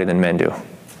lower body than men do.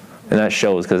 And that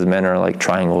shows because men are like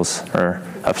triangles, or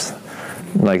ups,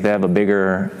 like they have a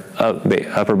bigger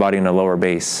upper body and a lower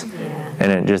base.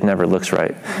 And it just never looks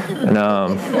right. And,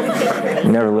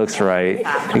 never looks right.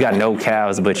 You got no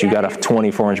calves, but you got a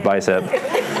 24-inch bicep.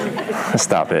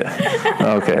 Stop it.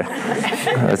 Okay.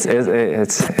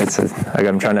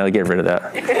 I'm trying to get rid of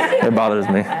that. It bothers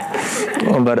me.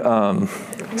 But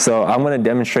so I'm going to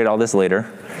demonstrate all this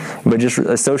later. But just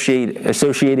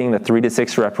associating the 3 to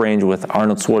 6 rep range with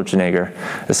Arnold Schwarzenegger,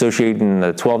 associating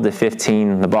the 12 to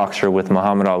 15, the boxer, with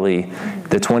Muhammad Ali,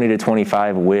 the 20 to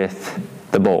 25 with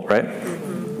the Bolt, right?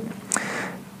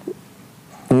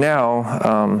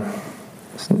 Now,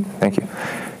 thank you.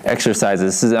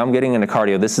 Exercises. I'm getting into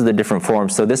cardio. This is the different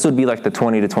forms. So this would be like the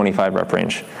 20 to 25 rep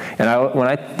range. And when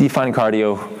I define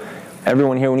cardio,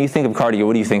 everyone here, when you think of cardio,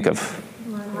 what do you think of?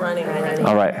 Running.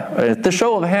 All right. The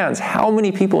show of hands, how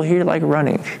many people here like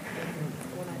running?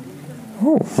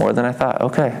 Oh, more than I thought.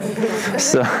 Okay.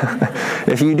 So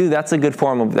if you do, that's a good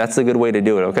that's a good way to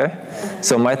do it, okay?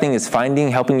 So my thing is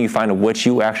helping you find what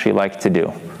you actually like to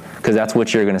do, because that's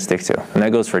what you're going to stick to. And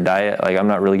that goes for diet. Like, I'm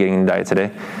not really getting into diet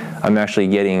today. I'm actually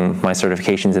getting my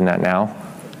certifications in that now,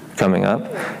 coming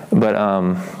up. But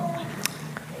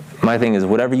my thing is,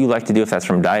 whatever you like to do, if that's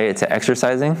from diet to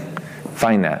exercising,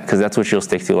 find that, because that's what you'll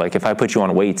stick to. Like, if I put you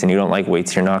on weights and you don't like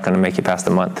weights, you're not going to make it past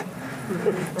a month.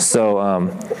 So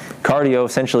cardio,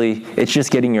 essentially, it's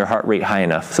just getting your heart rate high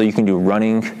enough so you can do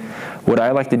running. What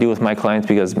I like to do with my clients,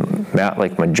 because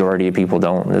majority of people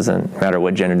doesn't matter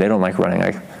what gender, they don't like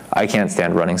running. I can't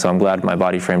stand running, so I'm glad my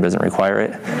body frame doesn't require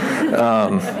it.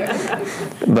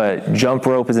 But jump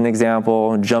rope is an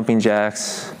example, jumping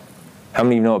jacks. How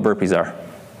many of you know what burpees are?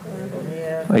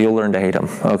 Yeah. You'll learn to hate them.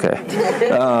 Okay.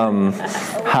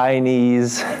 High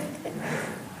knees,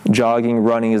 jogging,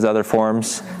 running is other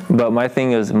forms. But my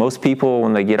thing is, most people,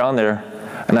 when they get on there,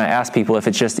 and I ask people if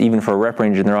it's just even for a rep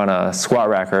range and they're on a squat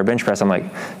rack or a bench press, I'm like,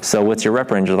 so what's your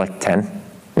rep range? They're like 10.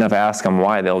 And if I ask them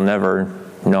why, they'll never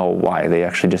know why they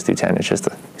actually just do 10. It's just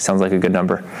sounds like a good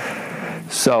number.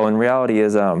 So in reality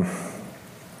is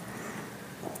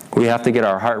we have to get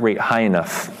our heart rate high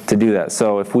enough to do that.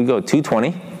 So if we go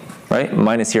 220, right,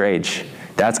 minus your age,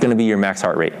 that's going to be your max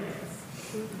heart rate.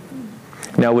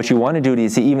 Now, what you want to do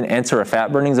is to even enter a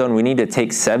fat burning zone, we need to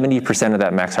take 70% of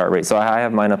that max heart rate. So I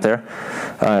have mine up there.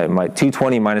 My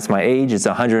 220 minus my age is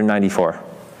 194.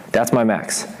 That's my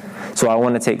max. So I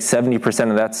want to take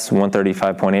 70% of that's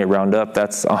 135.8, round up,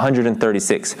 that's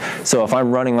 136. So if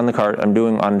I'm running on the cart, I'm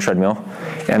doing on a treadmill,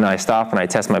 and I stop and I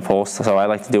test my pulse, so I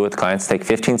like to do with clients, take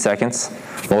 15 seconds,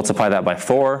 multiply that by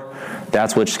 4,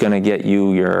 that's what's going to get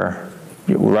you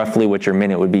roughly what your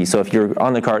minute would be. So if you're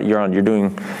on the cart, you're on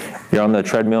the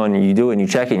treadmill and you do it and you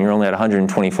check it and you're only at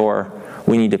 124,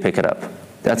 we need to pick it up.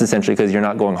 That's essentially because you're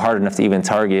not going hard enough to even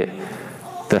target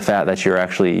the fat that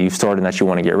you've stored and that you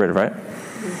want to get rid of, right?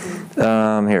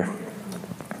 Here.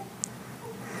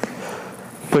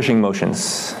 Pushing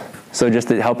motions. So just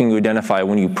helping you identify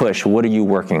when you push, what are you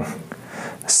working?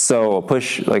 So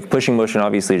pushing motion,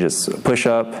 obviously just push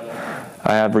up.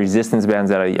 I have resistance bands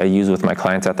that I use with my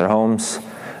clients at their homes.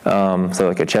 So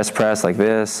like a chest press like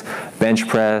this, bench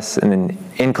press, and then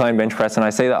incline bench press. And I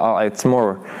say that it's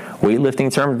more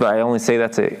weightlifting terms, but I only say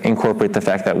that to incorporate the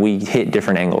fact that we hit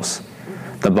different angles.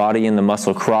 The body and the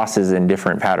muscle crosses in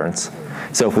different patterns.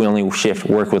 So if we only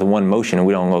work with one motion and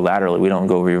we don't go laterally, we don't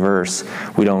go reverse,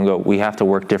 we have to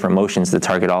work different motions to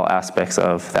target all aspects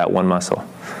of that one muscle.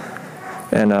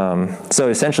 And so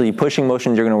essentially pushing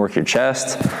motions, you're going to work your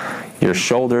chest, your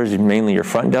shoulders, mainly your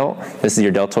front delt. This is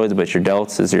your deltoids, but your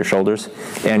delts is your shoulders,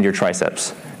 and your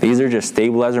triceps. These are just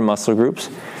stabilizer muscle groups.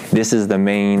 This is the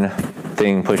main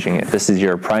thing pushing it. This is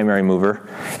your primary mover,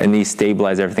 and these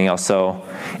stabilize everything else. So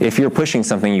if you're pushing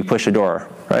something, you push a door,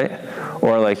 right?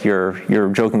 Or like you're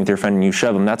joking with your friend and you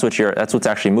shove them. That's what's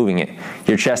actually moving it.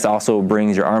 Your chest also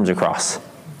brings your arms across.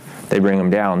 They bring them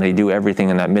down. They do everything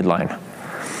in that midline.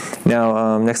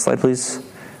 Now, next slide, please.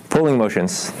 Pulling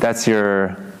motions. That's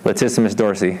your latissimus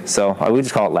dorsi. So we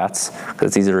just call it lats because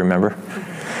it's easy to remember.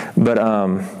 But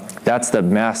that's the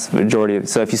mass majority of.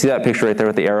 So if you see that picture right there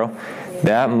with the arrow,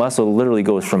 that muscle literally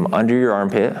goes from under your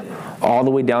armpit all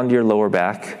the way down to your lower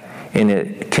back, and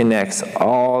it connects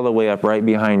all the way up right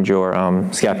behind your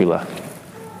scapula.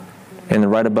 And then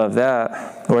right above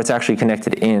that, or it's actually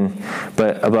connected in,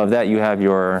 but above that you have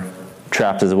your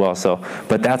traps as well. So,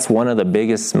 but that's one of the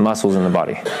biggest muscles in the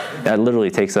body. That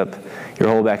literally takes up your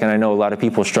whole back. And I know a lot of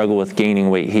people struggle with gaining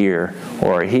weight here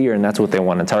or here, and that's what they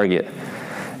want to target.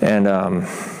 And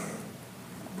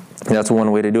that's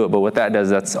one way to do it. But what that does,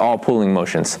 that's all pulling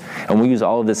motions. And we use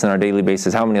all of this on our daily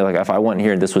basis. How many, like if I went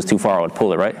here and this was too far, I would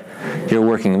pull it, right? You're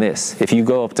working this. If you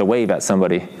go up to wave at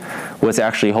somebody, what's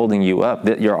actually holding you up,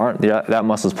 your arm, that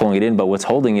muscle's pulling it in, but what's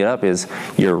holding it up is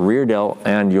your rear delt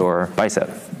and your bicep.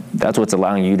 That's what's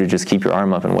allowing you to just keep your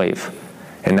arm up and wave.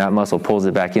 And that muscle pulls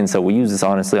it back in. So we use this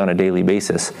honestly on a daily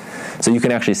basis. So you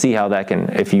can actually see how that can,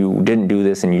 if you didn't do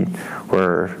this and you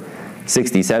were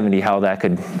 60, 70, how that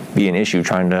could be an issue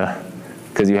trying to,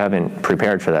 because you haven't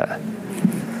prepared for that.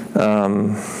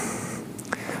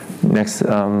 Next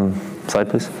slide,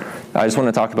 please. I just want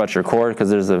to talk about your core because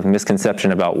there's a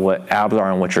misconception about what abs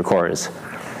are and what your core is.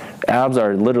 Abs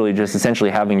are literally just essentially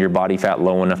having your body fat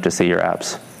low enough to see your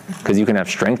abs. Because you can have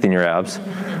strength in your abs.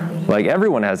 Like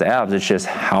everyone has abs, it's just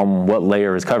what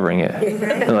layer is covering it.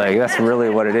 Like that's really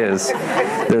what it is.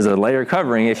 There's a layer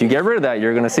covering. If you get rid of that,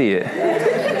 you're going to see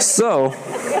it. So,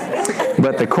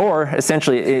 but the core,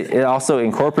 essentially, it also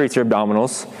incorporates your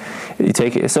abdominals.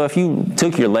 So if you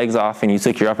took your legs off and you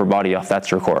took your upper body off,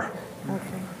 that's your core.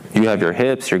 You have your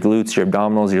hips, your glutes, your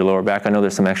abdominals, your lower back. I know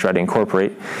there's some extra to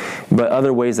incorporate. But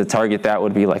other ways to target that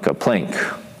would be like a plank,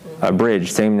 a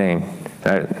bridge, same name.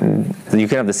 You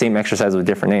can have the same exercise with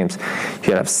different names. You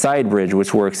can have side bridge,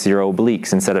 which works your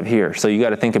obliques instead of here. So you got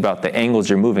to think about the angles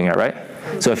you're moving at, right?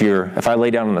 So if I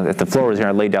lay down, if the floor was here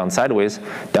and I lay down sideways,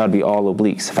 that would be all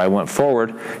obliques. If I went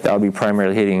forward, that would be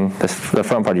primarily hitting the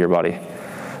front part of your body.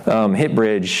 Hip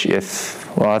bridge,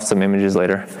 I'll have some images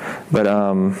later, but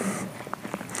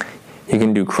you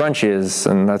can do crunches,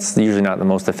 and that's usually not the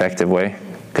most effective way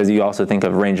because you also think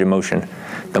of range of motion.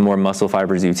 The more muscle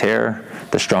fibers you tear,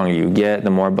 the stronger you get, the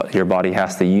more your body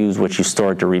has to use what you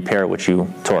stored to repair what you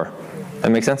tore.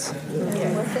 That make sense?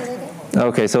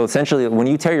 Okay, so essentially when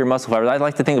you tear your muscle fibers, I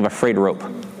like to think of a frayed rope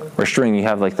or string. You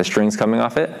have like the strings coming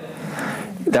off it.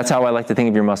 That's how I like to think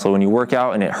of your muscle. When you work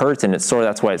out and it hurts and it's sore,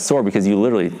 that's why it's sore, because you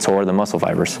literally tore the muscle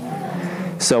fibers.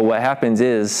 So what happens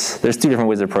is, there's two different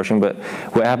ways of approaching, but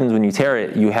what happens when you tear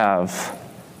it, you have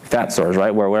fat sores,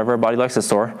 right? Wherever our body likes to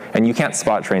store, and you can't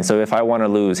spot train. So if I want to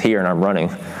lose here and I'm running,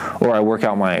 or I work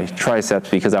out my triceps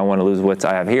because I want to lose what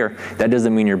I have here, that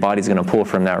doesn't mean your body's going to pull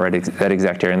from that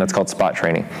exact area, and that's called spot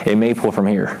training. It may pull from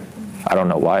here. I don't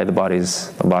know why the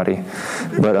body's the body,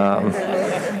 but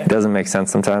it doesn't make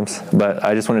sense sometimes. But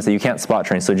I just want to say you can't spot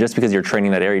train. So just because you're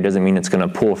training that area doesn't mean it's going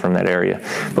to pull from that area.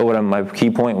 But my key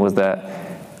point was that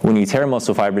when you tear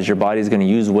muscle fibers, your body's going to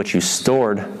use what you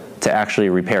stored to actually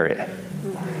repair it.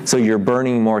 So you're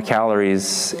burning more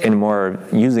calories and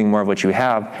using more of what you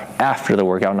have after the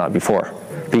workout, not before.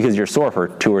 Because you're sore for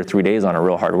 2 or 3 days on a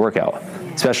real hard workout,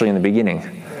 especially in the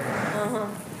beginning.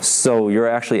 So you're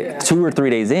actually 2 or 3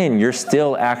 days in, you're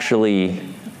still actually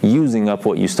using up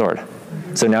what you stored.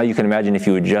 So now you can imagine if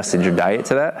you adjusted your diet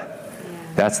to that,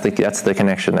 that's the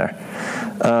connection there.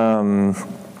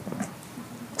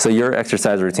 So your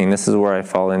exercise routine, this is where I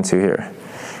fall into here.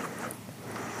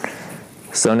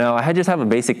 So now I just have a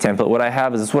basic template. What I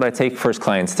have is what I take first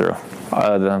clients through.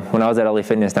 When I was at LA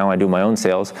Fitness, now I do my own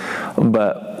sales,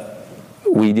 but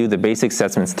we do the basic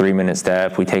assessments, 3-minute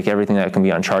step. We take everything that can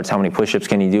be on charts. How many push-ups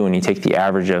can you do? And you take the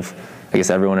average of, I guess,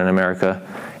 everyone in America,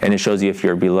 and it shows you if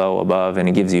you're below, above, and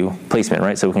it gives you placement,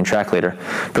 right? So we can track later.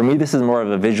 For me, this is more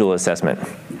of a visual assessment.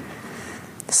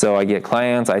 So I get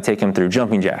clients, I take them through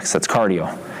jumping jacks. That's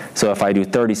cardio. So if I do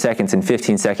 30 seconds and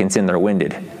 15 seconds in, they're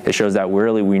winded. It shows that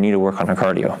really we need to work on our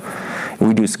cardio.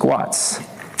 We do squats,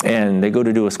 and they go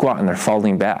to do a squat and they're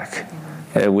falling back.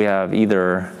 We have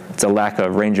either it's a lack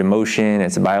of range of motion,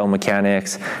 it's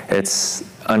biomechanics, it's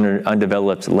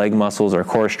undeveloped leg muscles or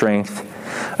core strength.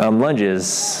 Lunges,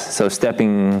 so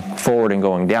stepping forward and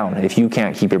going down. If you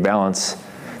can't keep your balance,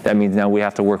 that means now we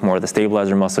have to work more of the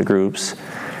stabilizer muscle groups.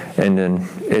 And then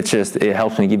it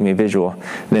helps me give me a visual.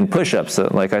 And then push-ups,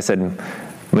 like I said,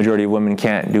 majority of women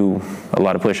can't do a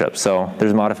lot of push-ups. So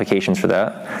there's modifications for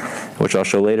that, which I'll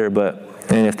show later.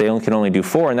 And if they can only do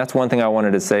 4, and that's one thing I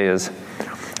wanted to say is,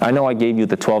 I know I gave you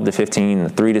the 12 to 15, the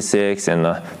 3 to 6, and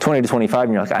the 20 to 25,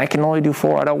 and you're like, I can only do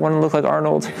 4. I don't want to look like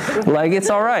Arnold. Like,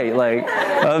 it's all right. Like,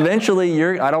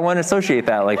 eventually, I don't want to associate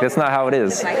that. Like, that's not how it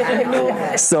is.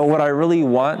 So what I really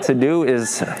want to do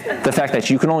is the fact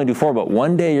that you can only do 4, but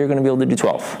one day you're going to be able to do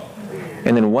 12.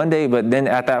 And then one day, but then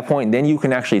at that point, then you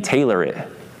can actually tailor it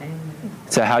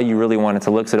to how you really want it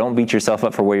to look. So don't beat yourself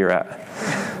up for where you're at.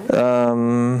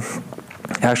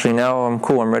 Actually, now I'm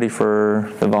cool. I'm ready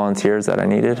for the volunteers that I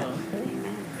needed.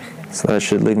 So that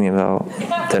should leave me about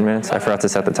 10 minutes. I forgot to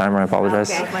set the timer. I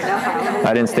apologize.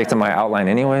 I didn't stick to my outline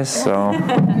anyways, so.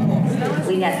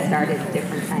 We got started at a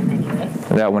different time anyway.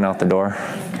 That went out the door.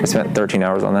 I spent 13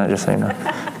 hours on that, just so you know.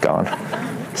 Gone.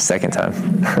 Second time.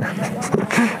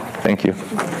 Thank you. Do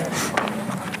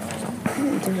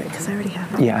it, because I already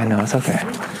have it. Yeah, I know. It's okay.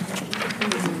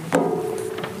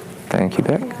 Thank you,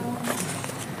 Beck.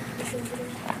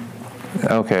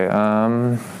 Okay,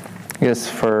 I guess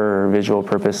for visual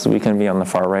purposes, we can be on the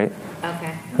far right.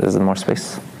 Okay. There's more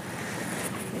space.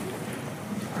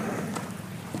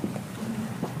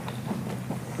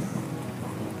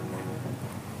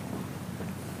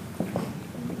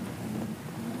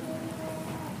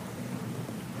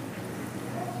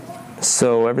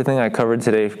 So everything I covered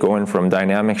today, going from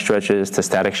dynamic stretches to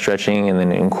static stretching and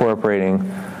then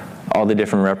incorporating all the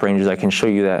different rep ranges, I can show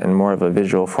you that in more of a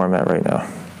visual format right now.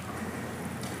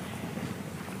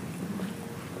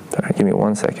 All right, give me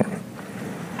 1 second.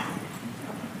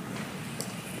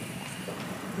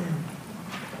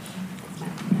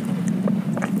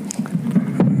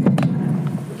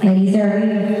 Ladies,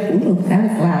 ooh, that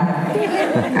was loud.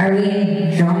 Are we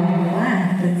enjoying what?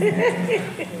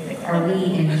 Are we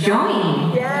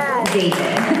enjoying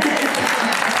David?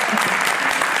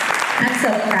 I'm so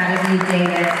proud of you,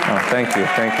 David. Oh, thank you,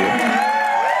 thank you.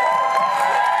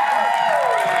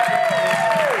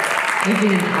 You're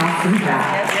doing an awesome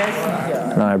job.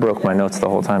 No, I broke my notes the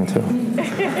whole time too.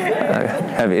 I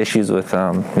have issues with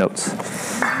notes.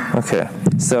 Okay,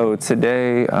 so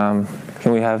today,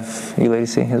 can we have you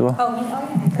ladies see as well? Oh,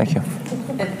 yeah. Thank you.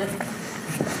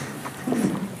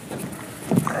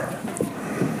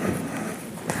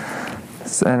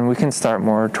 And we can start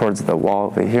more towards the wall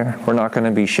over here. We're not going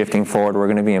to be shifting forward. We're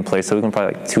going to be in place, so we can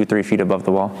probably like 2-3 feet above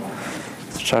the wall.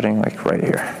 Starting like right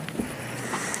here.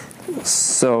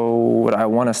 So what I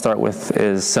want to start with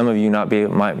is some of you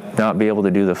might not be able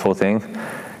to do the full thing.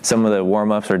 Some of the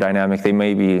warm-ups are dynamic. They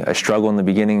may be a struggle in the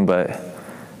beginning, but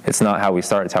it's not how we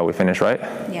start, it's how we finish, right?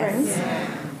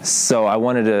 Yes. So I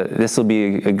wanted to, this will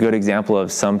be a good example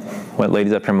of what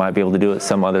ladies up here might be able to do it,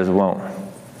 some others won't.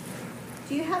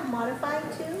 Do you have modified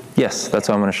too? Yes, that's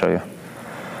what I'm going to show you.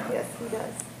 Yes, he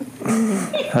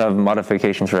does. I have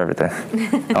modifications for everything.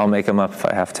 I'll make them up if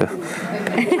I have to.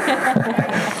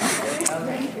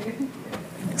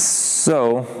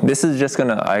 So this is just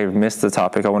I missed the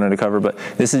topic I wanted to cover, but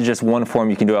this is just one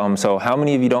form you can do at home. So how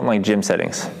many of you don't like gym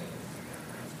settings?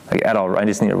 Like at all? I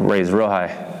just need to raise real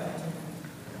high.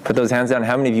 Put those hands down.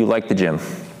 How many of you like the gym?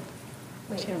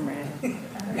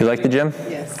 You like the gym?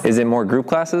 Yes. Is it more group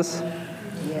classes?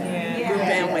 Yeah. Group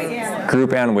and weights.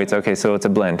 Group and weights. Okay, so it's a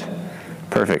blend.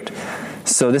 Perfect.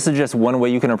 So this is just one way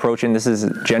you can approach it, and this is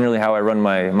generally how I run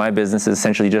my business, is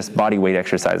essentially just body weight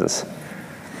exercises.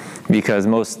 Because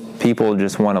most people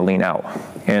just want to lean out.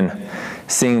 And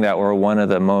seeing that we're one of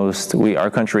the most, our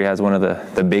country has one of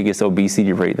the biggest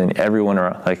obesity rate than everyone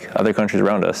around, like other countries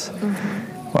around us.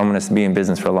 Mm-hmm. Well, I'm going to be in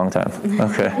business for a long time.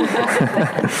 Okay.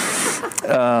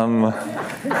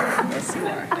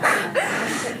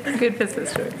 Good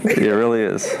business choice. It really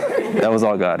is. That was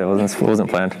all God. It wasn't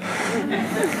planned.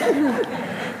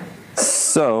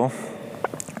 So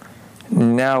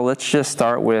now let's just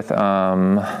start with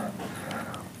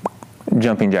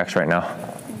jumping jacks right now.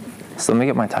 So let me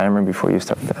get my timer before you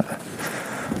start that.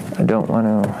 I don't want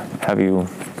to have you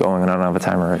going and I don't have a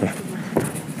timer ready.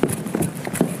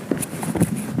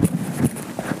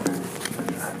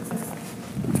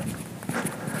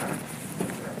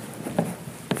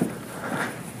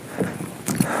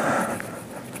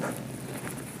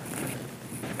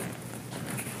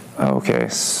 Okay,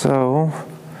 so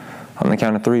on the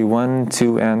count of 3, 1,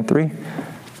 2, and 3.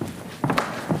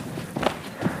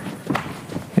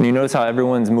 And you notice how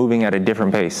everyone's moving at a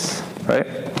different pace, right?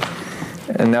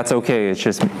 And that's okay, it's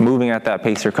just moving at that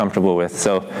pace you're comfortable with.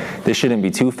 So this shouldn't be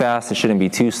too fast, it shouldn't be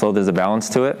too slow, there's a balance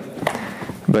to it.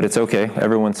 But it's okay.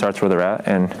 Everyone starts where they're at.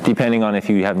 And depending on if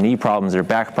you have knee problems or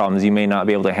back problems, you may not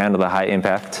be able to handle the high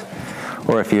impact.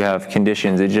 Or if you have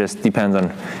conditions, it just depends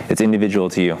on, it's individual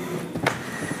to you.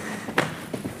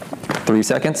 3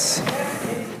 seconds.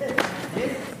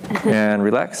 And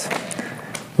relax.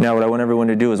 Now what I want everyone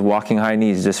to do is walking high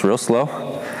knees, just real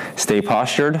slow. Stay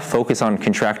postured. Focus on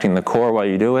contracting the core while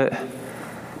you do it.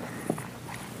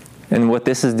 And what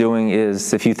this is doing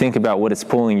is, if you think about what it's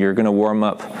pulling, you're going to warm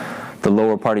up the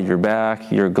lower part of your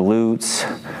back, your glutes,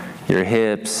 your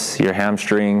hips, your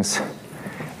hamstrings.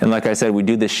 And like I said, we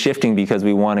do this shifting because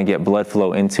we want to get blood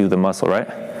flow into the muscle, right?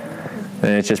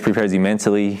 And it just prepares you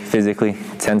mentally, physically.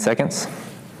 10 seconds.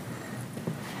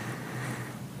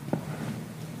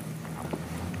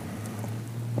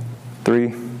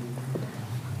 Three.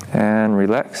 And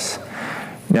relax.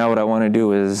 Now what I want to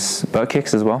do is butt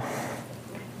kicks as well.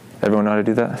 Everyone know how to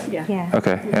do that? Yeah.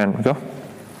 Okay, and go.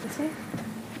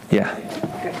 Yeah.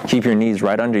 Keep your knees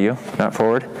right under you, not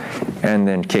forward, and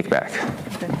then kick back.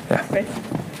 Yeah.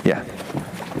 Yeah.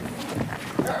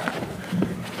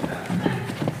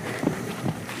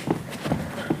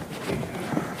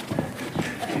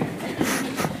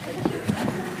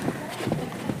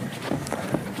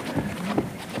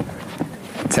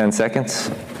 Ten seconds.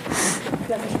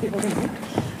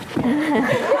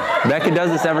 Becca does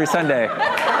this every Sunday.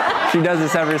 She does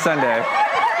this every Sunday.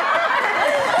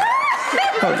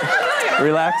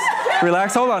 Relax.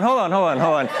 Relax. Hold on.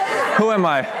 Who am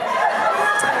I?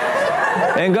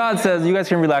 And God says, you guys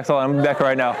can relax. Hold on. I'm Becca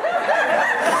right now.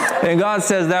 And God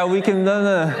says that we can.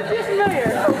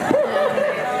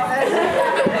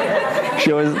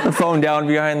 She was the phone down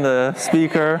behind the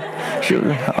speaker.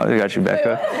 I got you,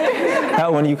 Becca.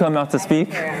 How, when you come out to speak,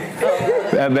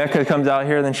 Becca comes out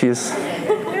here, then she's.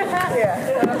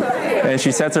 And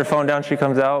she sets her phone down, she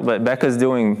comes out, but Becca's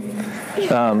doing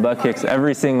butt kicks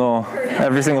every single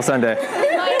Sunday.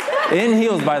 In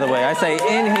heels, by the way. I say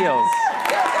in heels.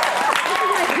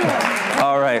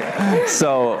 All right.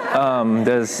 So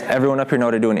does everyone up here know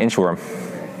how to do an inchworm?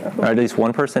 Or at least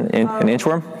one person in an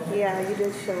inchworm? Yeah, you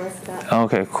did show us that.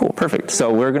 Okay, cool, perfect.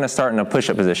 So we're going to start in a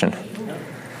push-up position.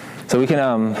 So we can,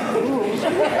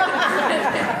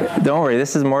 don't worry,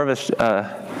 this is more of a,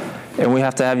 and we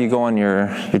have to have you go on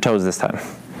your toes this time.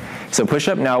 So push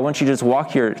up. Now I want you to just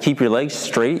keep your legs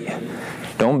straight.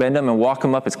 Don't bend them, and walk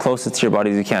them up as close to your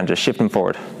body as you can. Just shift them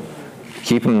forward.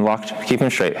 Keep them locked, keep them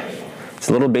straight. It's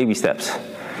little baby steps.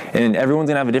 And everyone's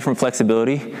gonna have a different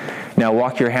flexibility. Now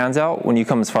walk your hands out when you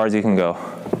come as far as you can go.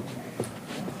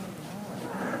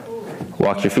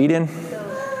 Walk your feet in.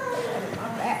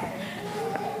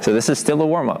 So this is still a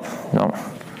warm-up. No.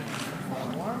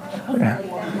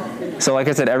 Yeah. So like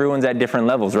I said, everyone's at different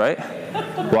levels, right?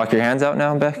 Walk your hands out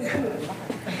now, Beck.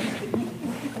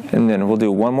 And then we'll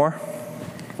do one more.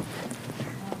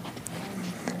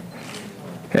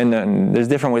 And then there's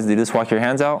different ways to do this. Walk your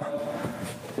hands out.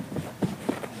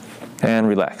 And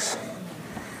relax.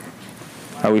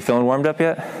 Are we feeling warmed up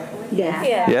yet? Yeah.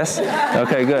 Yes?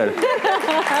 Okay, good.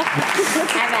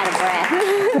 I'm out of breath.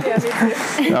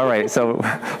 All right, so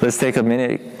let's take a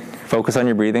minute. Focus on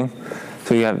your breathing.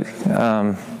 So you have,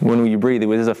 when you breathe, they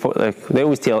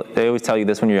always tell you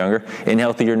this when you're younger.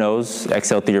 Inhale through your nose,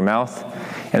 exhale through your mouth.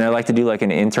 And I like to do like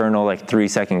an internal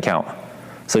 3-second count.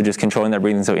 So just controlling that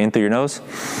breathing. So in through your nose,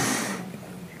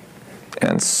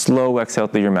 and slow exhale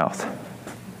through your mouth.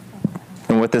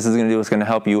 And what this is going to do is going to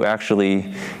help you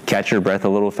actually catch your breath a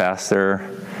little faster.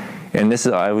 And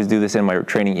I always do this in my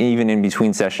training, even in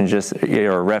between sessions,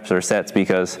 or reps or sets,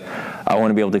 because I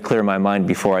want to be able to clear my mind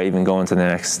before I even go into the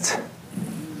next.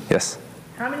 Yes?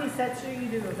 How many sets do you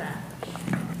do of that?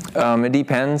 It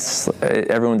depends.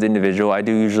 Everyone's individual. I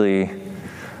do usually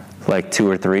 2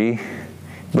 or 3.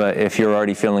 But if you're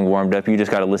already feeling warmed up, you just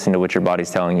got to listen to what your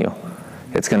body's telling you.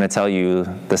 It's going to tell you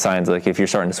the signs. Like if you're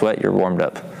starting to sweat, you're warmed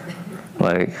up.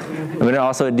 But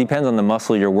it depends on the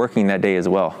muscle you're working that day as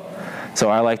well. So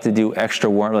I like to do extra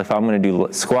warm. If I'm going to do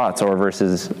squats or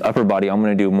versus upper body, I'm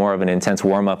going to do more of an intense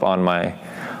warm up on my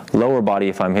lower body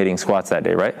if I'm hitting squats that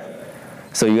day, right?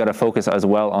 So you got to focus as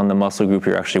well on the muscle group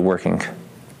you're actually working.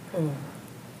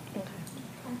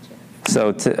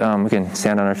 So we can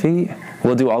stand on our feet.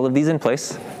 We'll do all of these in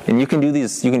place, and you can do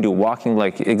these. You can do walking,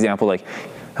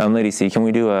 Lady C. Can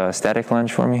we do a static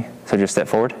lunge for me? So just step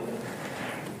forward.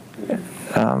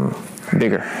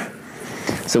 Bigger.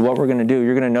 So what we're going to do,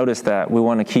 you're going to notice that we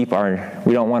want to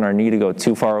we don't want our knee to go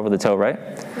too far over the toe, right?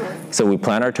 So we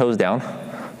plant our toes down,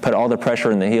 put all the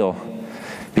pressure in the heel,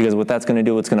 because what that's going to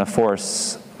do, it's going to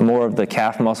force more of the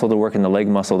calf muscle to work and the leg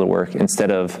muscle to work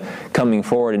instead of coming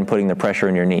forward and putting the pressure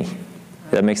in your knee.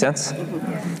 Does that make sense?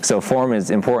 So form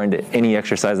is important to any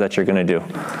exercise that you're going to do.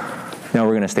 Now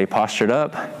we're going to stay postured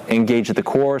up, engage the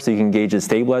core so you can engage the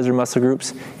stabilizer muscle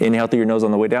groups. Inhale through your nose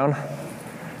on the way down,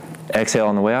 exhale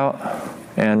on the way out,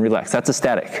 and relax. That's a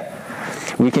static.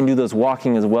 We can do those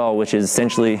walking as well, which is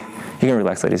essentially, you can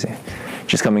relax, ladies.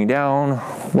 Just coming down,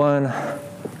 1,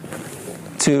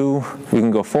 2, we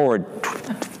can go forward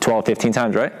 12, 15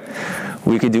 times, right?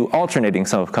 We could do alternating,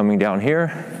 so coming down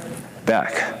here,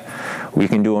 back. We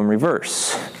can do them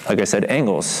reverse. Like I said,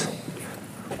 angles.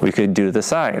 We could do the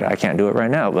side. I can't do it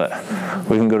right now, but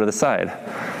we can go to the side.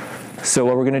 So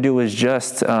what we're going to do is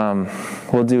just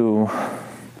we'll do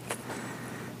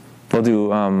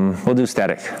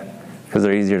static because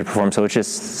they're easier to perform. So let's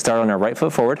just start on our right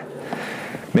foot forward.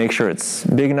 Make sure it's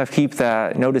big enough. Keep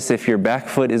that. Notice if your back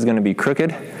foot is going to be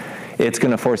crooked, it's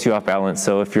going to force you off balance.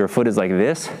 So if your foot is like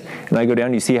this, and I go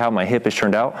down, you see how my hip is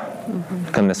turned out?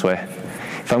 Come this way.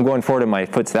 If I'm going forward and my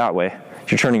foot's that way,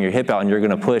 you're turning your hip out and you're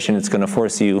going to push and it's going to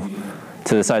force you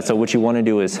to the side. So what you want to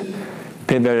do is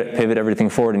pivot everything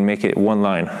forward and make it one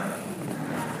line.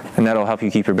 And that'll help you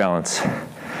keep your balance.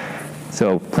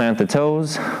 So plant the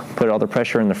toes, put all the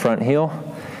pressure in the front heel,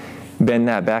 bend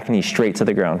that back knee straight to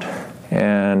the ground.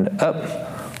 And up.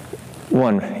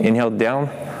 1, inhale down,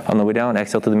 on the way down,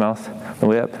 exhale through the mouth, on the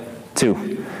way up. 2,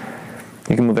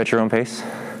 you can move at your own pace.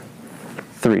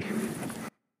 3.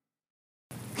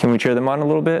 Can we cheer them on a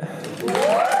little bit?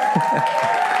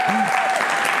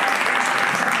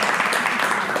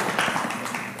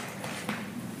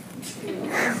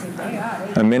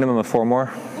 A minimum of 4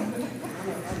 more.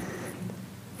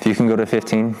 If you can go to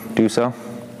 15, do so.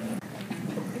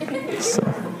 So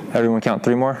everyone count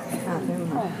 3 more?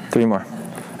 3 more.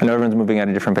 I know everyone's moving at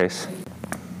a different pace.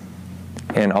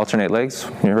 And alternate legs.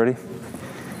 You ready?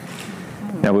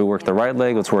 Now we work the right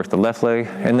leg, let's work the left leg.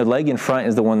 And the leg in front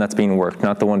is the one that's being worked,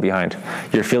 not the one behind.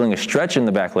 You're feeling a stretch in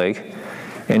the back leg.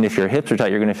 And if your hips are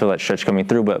tight, you're going to feel that stretch coming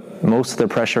through, but most of the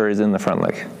pressure is in the front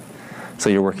leg. So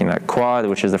you're working that quad,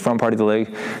 which is the front part of the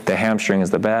leg. The hamstring is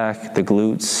the back, the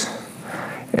glutes.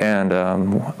 And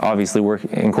obviously we're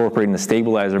incorporating the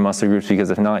stabilizer muscle groups because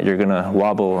if not, you're going to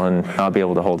wobble and not be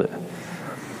able to hold it.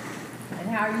 And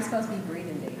how are you supposed to be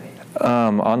breathing, David?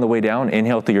 On the way down,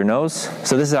 inhale through your nose.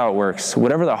 So this is how it works.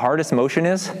 Whatever the hardest motion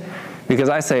is, because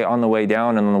I say on the way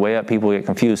down and on the way up, people get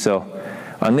confused. So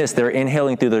on this, they're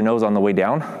inhaling through their nose on the way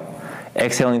down,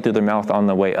 exhaling through their mouth on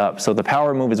the way up. So the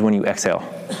power move is when you exhale.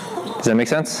 Does that make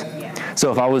sense? Yeah.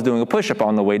 So if I was doing a push-up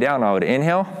on the way down, I would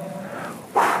inhale,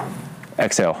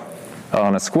 exhale.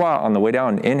 On a squat, on the way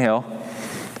down, inhale,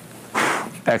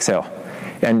 exhale.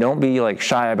 And don't be like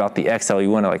shy about the exhale.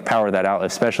 You want to like power that out,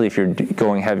 especially if you're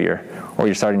going heavier or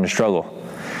you're starting to struggle.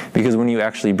 Because when you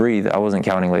actually breathe, I wasn't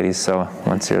counting, ladies, so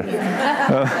once you're,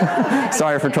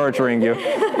 sorry for torturing you.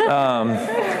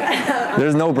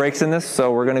 There's no breaks in this,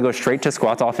 so we're going to go straight to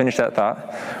squats. I'll finish that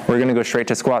thought. We're going to go straight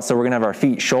to squats. So we're going to have our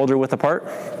feet shoulder width apart.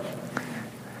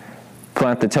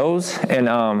 Plant the toes, and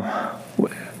a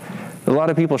lot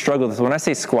of people struggle with this. When I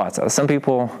say squats, some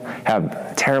people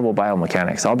have terrible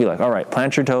biomechanics. I'll be like, all right,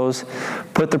 plant your toes,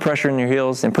 put the pressure in your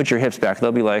heels, and put your hips back.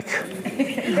 They'll be like,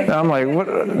 I'm like, what?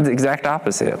 The exact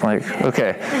opposite. I'm like,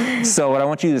 okay. So what I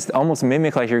want you to almost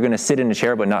mimic like you're going to sit in a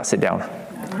chair but not sit down.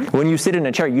 When you sit in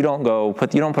a chair, you don't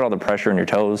put all the pressure in your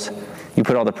toes. You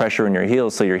put all the pressure in your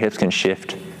heels so your hips can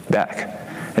shift back.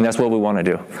 And that's what we want to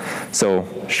do. So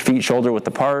feet shoulder width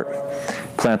apart,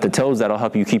 plant the toes. That'll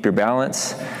help you keep your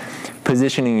balance.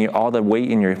 Positioning all the weight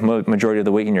in your, majority of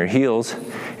the weight in your heels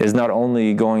is not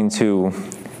only going to,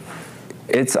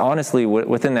 it's honestly,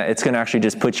 within that, it's going to actually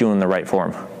just put you in the right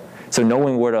form. So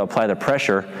knowing where to apply the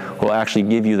pressure will actually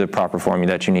give you the proper form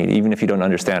that you need, even if you don't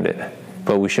understand it.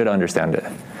 But we should understand it.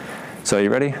 So are you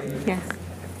ready? Yes.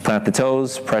 Plant the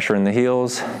toes, pressure in the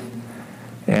heels,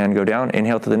 and go down.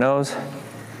 Inhale through the nose,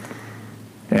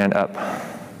 and up.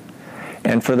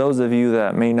 And for those of you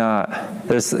that may not,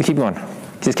 keep going.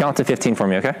 Just count to 15 for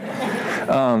me, okay?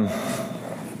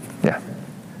 Yeah.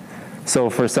 So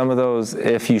for some of those,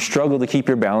 if you struggle to keep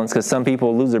your balance, because some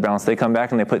people lose their balance, they come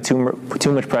back and they put too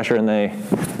much pressure and they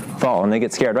fall and they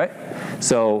get scared, right?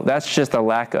 So that's just a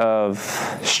lack of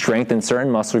strength in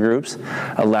certain muscle groups,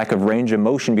 a lack of range of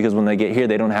motion, because when they get here,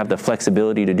 they don't have the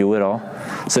flexibility to do it all.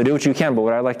 So do what you can, but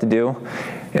what I like to do,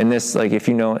 and this, like if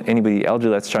you know anybody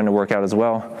elderly that's trying to work out as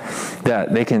well,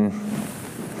 that they can,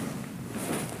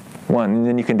 and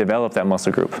then you can develop that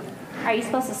muscle group. Are you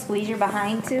supposed to squeeze your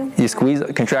behind too? You squeeze,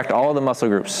 contract all the muscle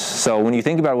groups. So when you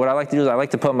think about it, what I like to do is I like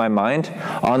to put my mind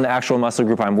on the actual muscle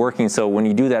group I'm working. So when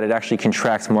you do that, it actually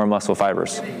contracts more muscle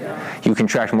fibers. You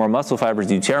contract more muscle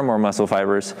fibers, you tear more muscle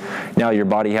fibers. Now your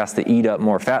body has to eat up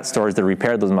more fat stores to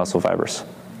repair those muscle fibers.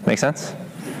 Make sense?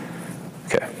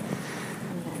 Okay.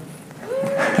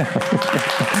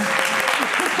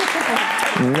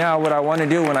 Now what I want to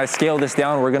do when I scale this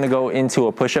down, we're going to go into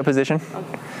a push-up position.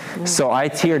 So I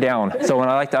tear down. So when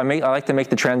I like to make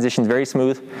the transitions very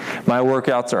smooth. My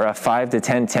workouts are a 5 to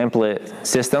 10 template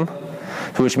system,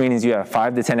 which means you have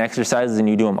 5 to 10 exercises and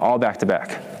you do them all back to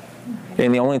back.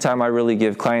 And the only time I really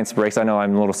give clients breaks, I know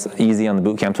I'm a little easy on the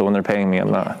boot camp, so when they're paying me,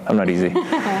 I'm not easy.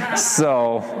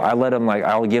 So I let them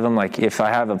I'll give them if I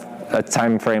have a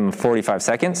time frame of 45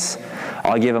 seconds,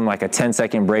 I'll give them a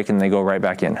 10-second break and they go right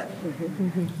back in.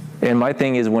 And my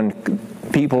thing is when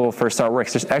people first start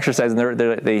exercising,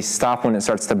 they stop when it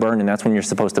starts to burn, and that's when you're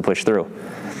supposed to push through.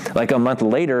 Like a month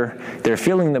later, they're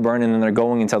feeling the burn and then they're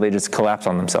going until they just collapse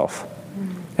on themselves.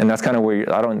 And that's kind of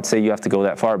where I don't say you have to go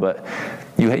that far, but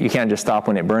you can't just stop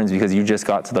when it burns because you just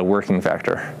got to the working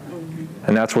factor.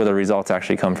 And that's where the results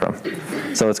actually come from.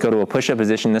 So let's go to a push-up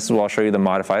position. This is where I'll show you the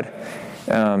modified.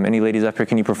 Any ladies up here,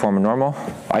 can you perform a normal?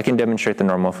 I can demonstrate the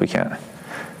normal if we can't.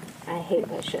 I hate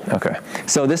push-ups. Okay,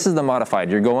 so this is the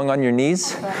modified. You're going on your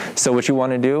knees. So what you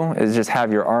want to do is just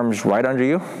have your arms right under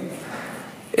you.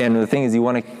 And the thing is you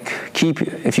want to keep,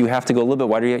 if you have to go a little bit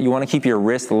wider, you want to keep your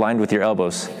wrist aligned with your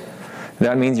elbows.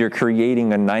 That means you're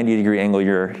creating a 90-degree angle.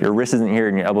 Your wrist isn't here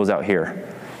and your elbow's out here.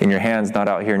 And your hand's not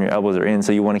out here and your elbows are in,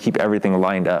 so you want to keep everything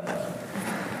lined up.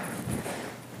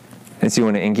 And so you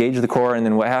want to engage the core, and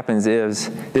then what happens is,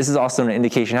 this is also an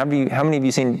indication. How many of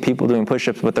you seen people doing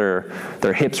push-ups but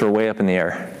their hips were way up in the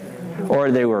air? Or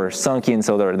they were sunk in,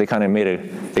 so they kind of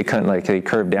they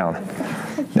curved down.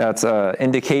 That's an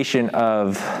indication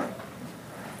of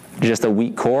just a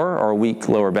weak core or a weak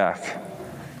lower back.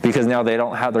 Because now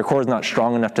their core is not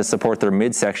strong enough to support their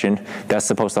midsection that's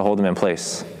supposed to hold them in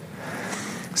place.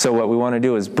 So what we want to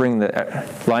do is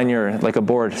line your, like a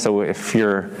board. So if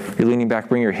you're leaning back,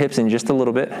 bring your hips in just a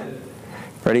little bit.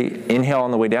 Ready? Inhale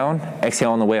on the way down,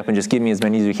 exhale on the way up, and just give me as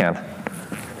many as you can.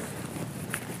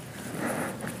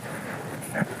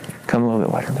 Come a little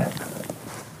bit wider, man.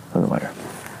 A little wider.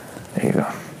 There you go.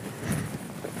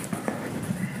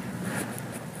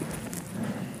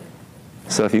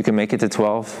 So if you can make it to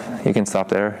 12, you can stop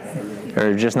there.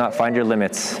 Or just not find your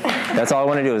limits. That's all I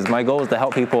want to do. My goal is to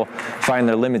help people find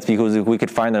their limits, because if we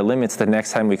could find their limits, the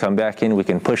next time we come back in, we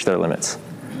can push their limits.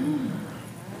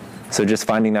 So just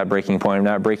finding that breaking point, and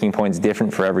that breaking point is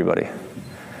different for everybody.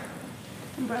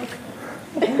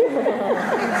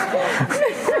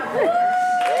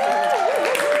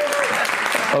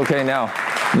 Okay, now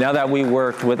that we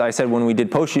worked with, I said when we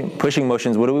did pushing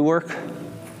motions, what do we work?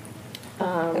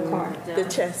 The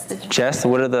chest. Chest.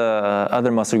 What are the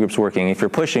other muscle groups working? If you're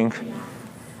pushing.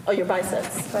 Oh, your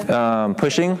biceps.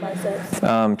 Pushing.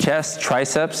 Biceps. Chest,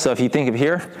 triceps. So if you think of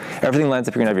here, everything lines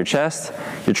up. You're going to have your chest.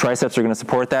 Your triceps are going to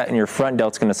support that, and your front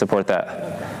delt's going to support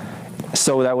that.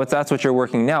 So that's what you're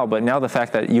working now. But now the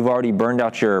fact that you've already burned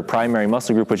out your primary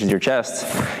muscle group, which is your chest,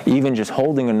 even just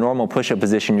holding a normal push-up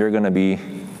position, you're going to be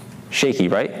shaky,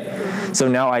 right? So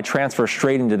now I transfer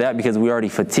straight into that because we already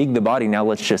fatigued the body. Now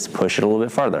let's just push it a little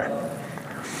bit farther.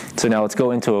 So now let's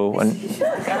go into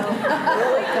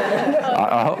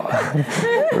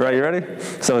right, you ready?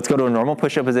 So let's go to a normal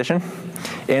push-up position.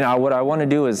 And what I want to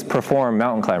do is perform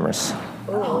mountain climbers.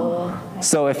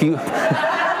 So if you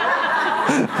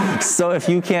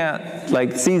can't,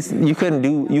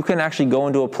 you can actually go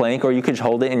into a plank, or you could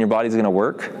hold it and your body's going to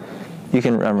work. You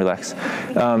can relax.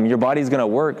 Your body's going to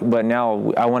work, but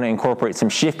now I want to incorporate some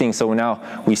shifting. So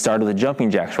now we started with jumping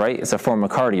jacks, right? It's a form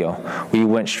of cardio. We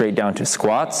went straight down to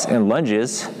squats and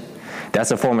lunges.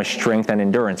 That's a form of strength and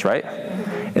endurance, right?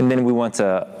 And then we went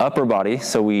to upper body.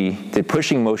 So we did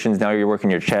pushing motions. Now you're working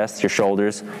your chest, your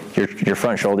shoulders, your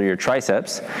front shoulder, your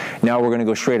triceps. Now we're going to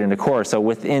go straight into core. So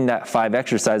within that 5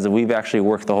 exercises, we've actually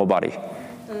worked the whole body,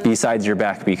 besides your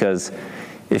back, because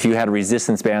if you had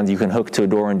resistance bands, you can hook to a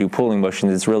door and do pulling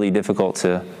motions. It's really difficult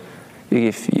to,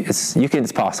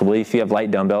 it's possible. If you have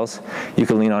light dumbbells, you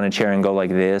can lean on a chair and go like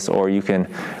this, or you can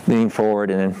lean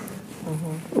forward and then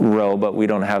row, but we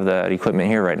don't have that equipment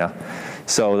here right now.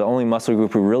 So the only muscle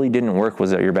group we really didn't work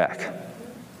was at your back.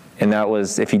 And that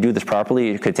was, if you do this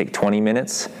properly, it could take 20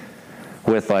 minutes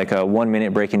with like a 1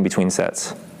 minute break in between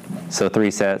sets. So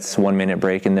 3 sets, 1 minute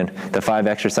break, and then the 5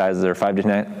 exercises or 5 to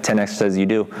 10 exercises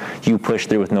you push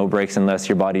through with no breaks unless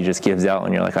your body just gives out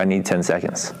and you're like, I need 10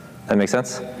 seconds. That make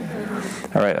sense?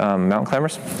 All right, mountain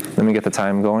climbers. Let me get the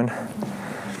time going.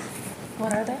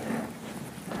 What are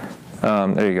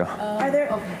they? There you go. Are there,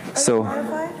 So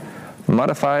modified?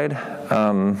 modified,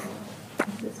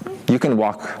 you can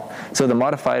walk. So the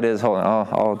modified is, hold on,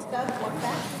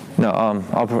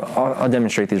 I'll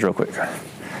demonstrate these real quick.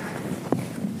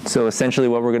 So essentially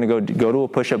what we're going to go to a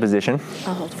push-up position.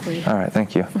 I'll hold for you. All right,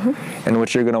 thank you. And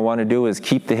what you're going to want to do is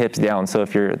keep the hips down. So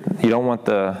if you don't want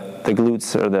the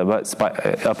glutes or the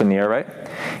butt up in the air, right?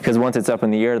 Because once it's up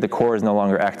in the air, the core is no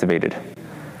longer activated.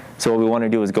 So what we want to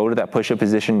do is go to that push-up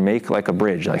position, make like a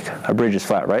bridge. Like a bridge is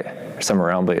flat, right? Or somewhere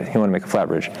around, but you want to make a flat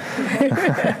bridge.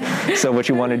 So what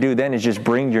you want to do then is just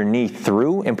bring your knee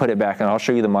through and put it back. And I'll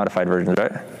show you the modified versions,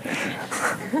 right?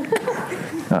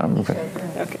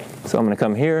 Okay. So I'm going to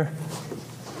come here.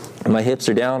 My hips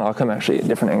are down. I'll come actually a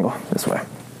different angle, this way.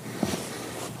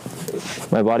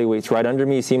 My body weight's right under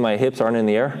me. You see my hips aren't in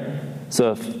the air.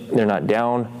 So if they're not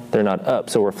down, they're not up.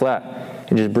 So we're flat.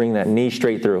 And just bring that knee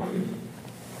straight through.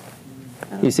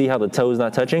 You see how the toe is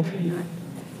not touching?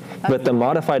 But the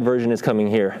modified version is coming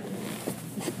here.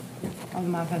 Oh, the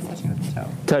modified's touching with the toe.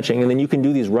 Touching, and then you can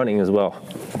do these running as well.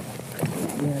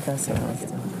 Yeah, that's what I was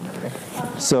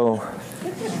doing. So,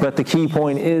 but the key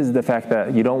point is the fact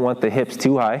that you don't want the hips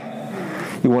too high.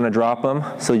 You want to drop them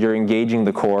so you're engaging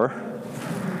the core.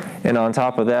 And on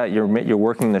top of that, you're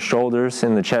working the shoulders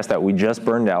and the chest that we just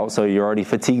burned out. So you're already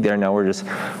fatigued there. Now we're just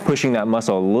pushing that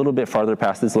muscle a little bit farther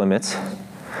past its limits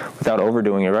without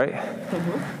overdoing it, right?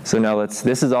 So now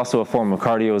this is also a form of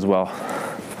cardio as well.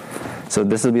 So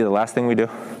this will be the last thing we do.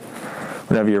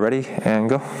 Whenever you're ready, and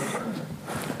go.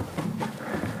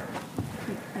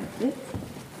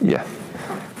 Yeah.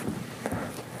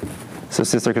 So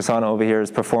Sister Kasana over here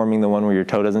is performing the one where your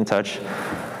toe doesn't touch.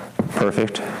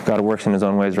 Perfect. God works in his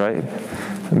own ways, right?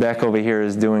 Beck over here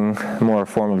is doing more a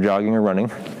form of jogging or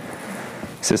running.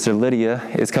 Sister Lydia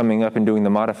is coming up and doing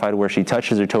the modified where she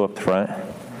touches her toe up the front.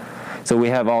 So we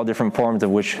have all different forms of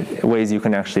which ways you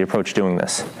can actually approach doing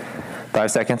this.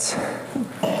 5 seconds.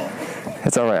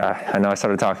 It's all right. I know I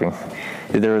started talking.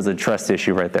 There was a trust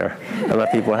issue right there. I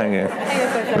let people hang in.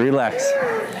 Relax.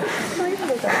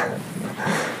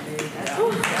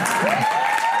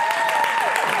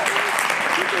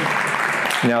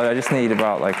 Now I just need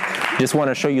just want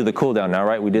to show you the cool down now,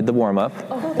 right? We did the warm up,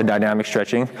 the dynamic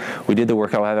stretching. We did the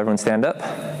workout. I'll have everyone stand up.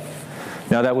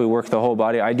 Now that we work the whole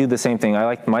body, I do the same thing.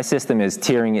 My system is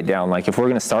tearing it down. Like if we're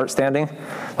going to start standing,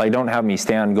 like don't have me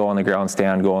stand, go on the ground,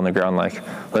 stand, go on the ground. Like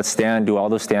let's stand, do all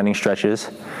those standing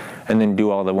stretches, and then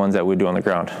do all the ones that we do on the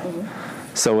ground.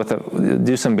 So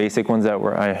do some basic ones that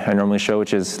I normally show,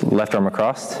 which is left arm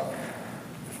across.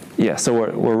 Yeah, so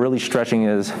what we're really stretching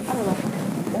is,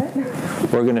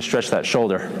 we're going to stretch that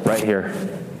shoulder right here.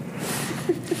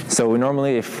 So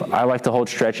I like to hold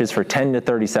stretches for 10 to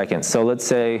 30 seconds. So let's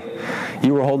say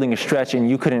you were holding a stretch and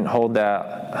you couldn't hold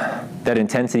that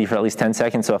intensity for at least 10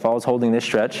 seconds. So if I was holding this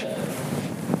stretch,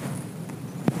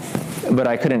 but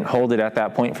I couldn't hold it at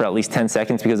that point for at least 10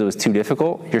 seconds because it was too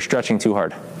difficult, you're stretching too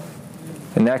hard.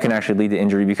 And that can actually lead to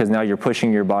injury because now you're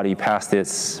pushing your body past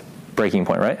its breaking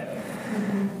point, right?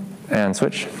 And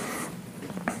switch.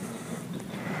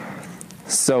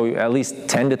 So at least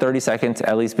 10 to 30 seconds,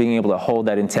 at least being able to hold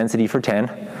that intensity for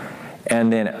 10.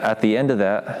 And then at the end of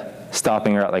that,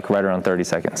 stopping right around 30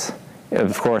 seconds.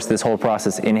 Of course, this whole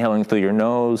process, inhaling through your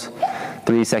nose,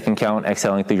 3-second count,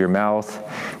 exhaling through your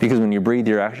mouth. Because when you breathe,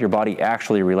 your body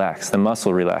actually relaxes. The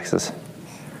muscle relaxes.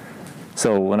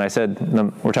 So when I said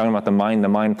we're talking about the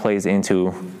mind plays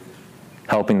into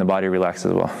helping the body relax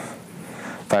as well.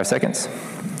 5 seconds.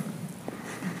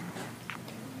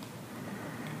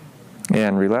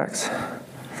 And relax.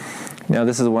 Now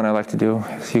this is the one I like to do.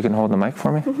 So you can hold the mic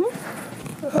for me.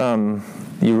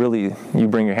 You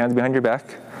bring your hands behind your back,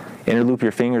 interloop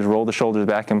your fingers, roll the shoulders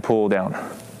back, and pull down.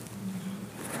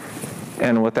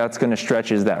 And what that's going to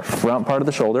stretch is that front part of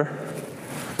the shoulder.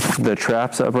 The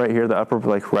traps up right here, the upper,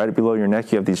 right below your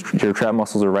neck. You have your trap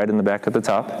muscles are right in the back at the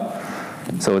top.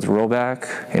 So it's roll back,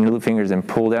 interloop fingers, and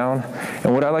pull down.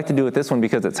 And what I like to do with this one,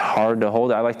 because it's hard to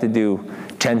hold, I like to do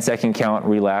 10-second count,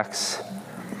 relax.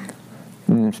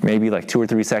 Maybe 2 or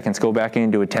 3 seconds, go back in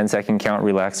and do a 10-second count,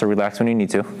 relax, so relax when you need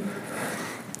to.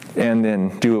 And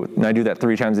then I do that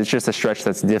 3 times. It's just a stretch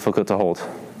that's difficult to hold.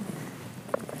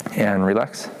 And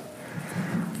relax.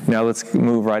 Now let's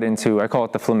move right into, I call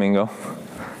it the flamingo.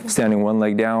 Standing one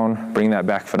leg down, bring that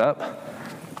back foot up.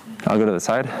 I'll go to the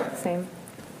side. Same.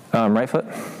 Right foot,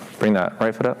 bring that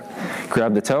right foot up.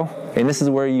 Grab the toe, and this is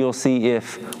where you'll see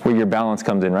where your balance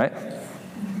comes in, right?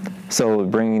 So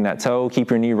bringing that toe,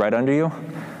 keep your knee right under you,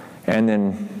 and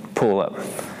then pull up.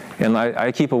 And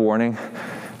I keep a warning.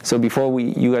 So before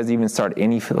you guys even start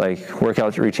any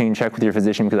workout routine, check with your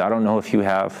physician, because I don't know if you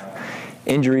have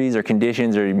injuries or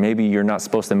conditions, or maybe you're not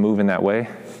supposed to move in that way.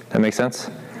 That makes sense?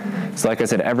 So like I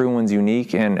said, everyone's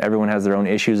unique and everyone has their own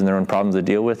issues and their own problems to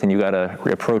deal with, and you got to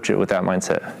approach it with that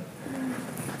mindset.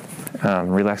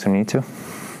 Relax when you need to.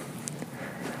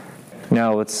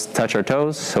 Now let's touch our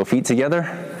toes, so feet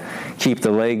together. Keep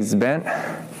the legs bent.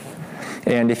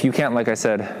 And if you can't, like I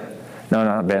said, no,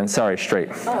 not bent, sorry,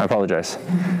 straight. I apologize.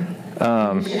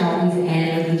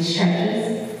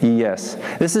 Yes,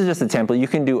 this is just a template. You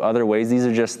can do other ways. These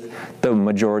are just the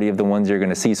majority of the ones you're going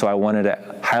to see, so I wanted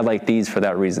to highlight these for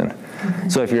that reason.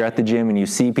 So if you're at the gym and you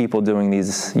see people doing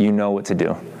these, you know what to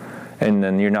do. And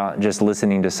then you're not just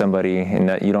listening to somebody and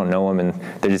that you don't know them and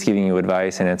they're just giving you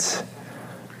advice, and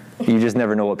you just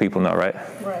never know what people know, right?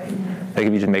 Right. They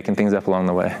could be just making things up along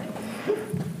the way.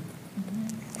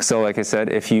 So like I said,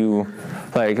 if you,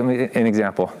 like an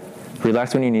example,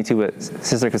 relax when you need to, but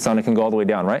Sister Cassandra can go all the way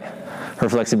down, right? Her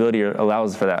flexibility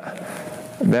allows for that.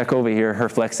 Back over here, her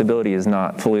flexibility is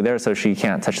not fully there, so she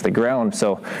can't touch the ground,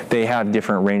 so they have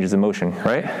different ranges of motion,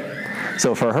 right?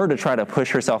 So for her to try to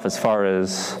push herself as far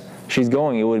as she's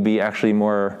going, it would be actually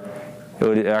more, it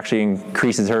would actually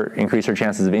increase her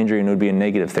chances of injury, and it would be a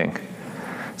negative thing.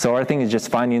 So our thing is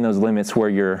just finding those limits where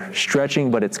you're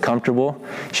stretching, but it's comfortable.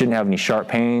 You shouldn't have any sharp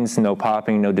pains, no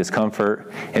popping, no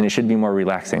discomfort, and it should be more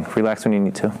relaxing. Relax when you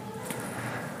need to.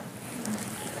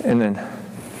 And then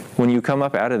when you come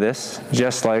up out of this,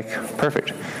 just like,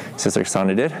 perfect, Sister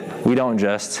Cassandra did, we don't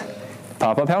just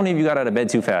pop up. How many of you got out of bed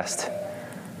too fast?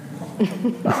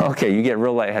 Okay, you get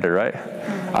real lightheaded, right?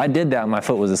 I did that and my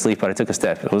foot was asleep, but I took a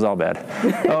step. It was all bad.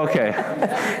 Okay.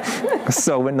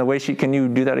 So when the way can you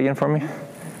do that again for me?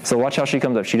 So watch how she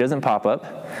comes up. She doesn't pop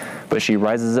up, but she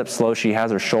rises up slow. She has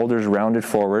her shoulders rounded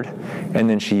forward, and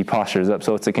then she postures up.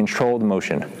 So it's a controlled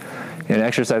motion. In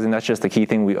exercising, that's just the key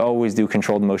thing. We always do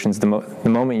controlled motions. The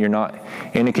moment you're not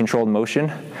in a controlled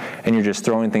motion and you're just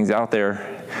throwing things out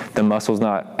there, the muscle's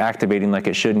not activating like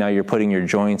it should. Now you're putting your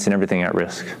joints and everything at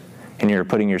risk, and you're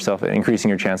increasing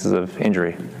your chances of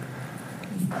injury.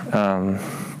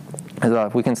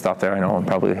 We can stop there. I know I'm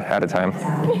probably out of time.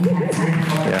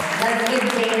 Yeah. Let's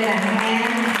give David a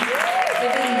hand.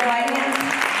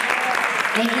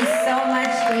 Thank you so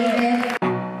much, David.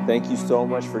 Thank you so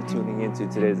much for tuning into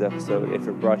today's episode. If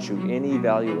it brought you any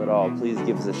value at all, please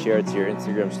give us a share to your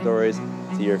Instagram stories,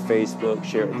 to your Facebook,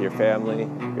 share it with your family,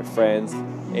 your friends.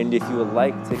 And if you would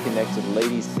like to connect with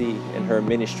Lady C and her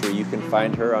ministry, you can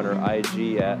find her on her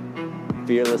IG at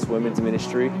Fearless Women's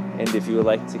Ministry. And if you would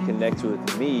like to connect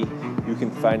with me, you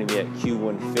can find me at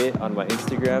Q1Fit on my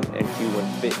Instagram and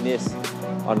Q1 Fitness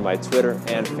on my Twitter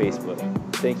and Facebook.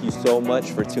 Thank you so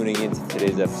much for tuning in to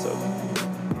today's episode.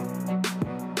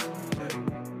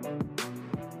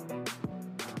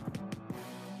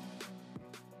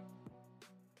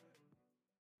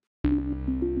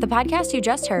 The podcast you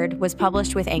just heard was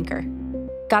published with Anchor.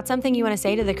 Got something you want to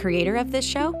say to the creator of this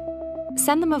show?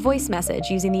 Send them a voice message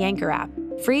using the Anchor app,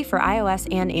 free for iOS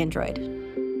and Android.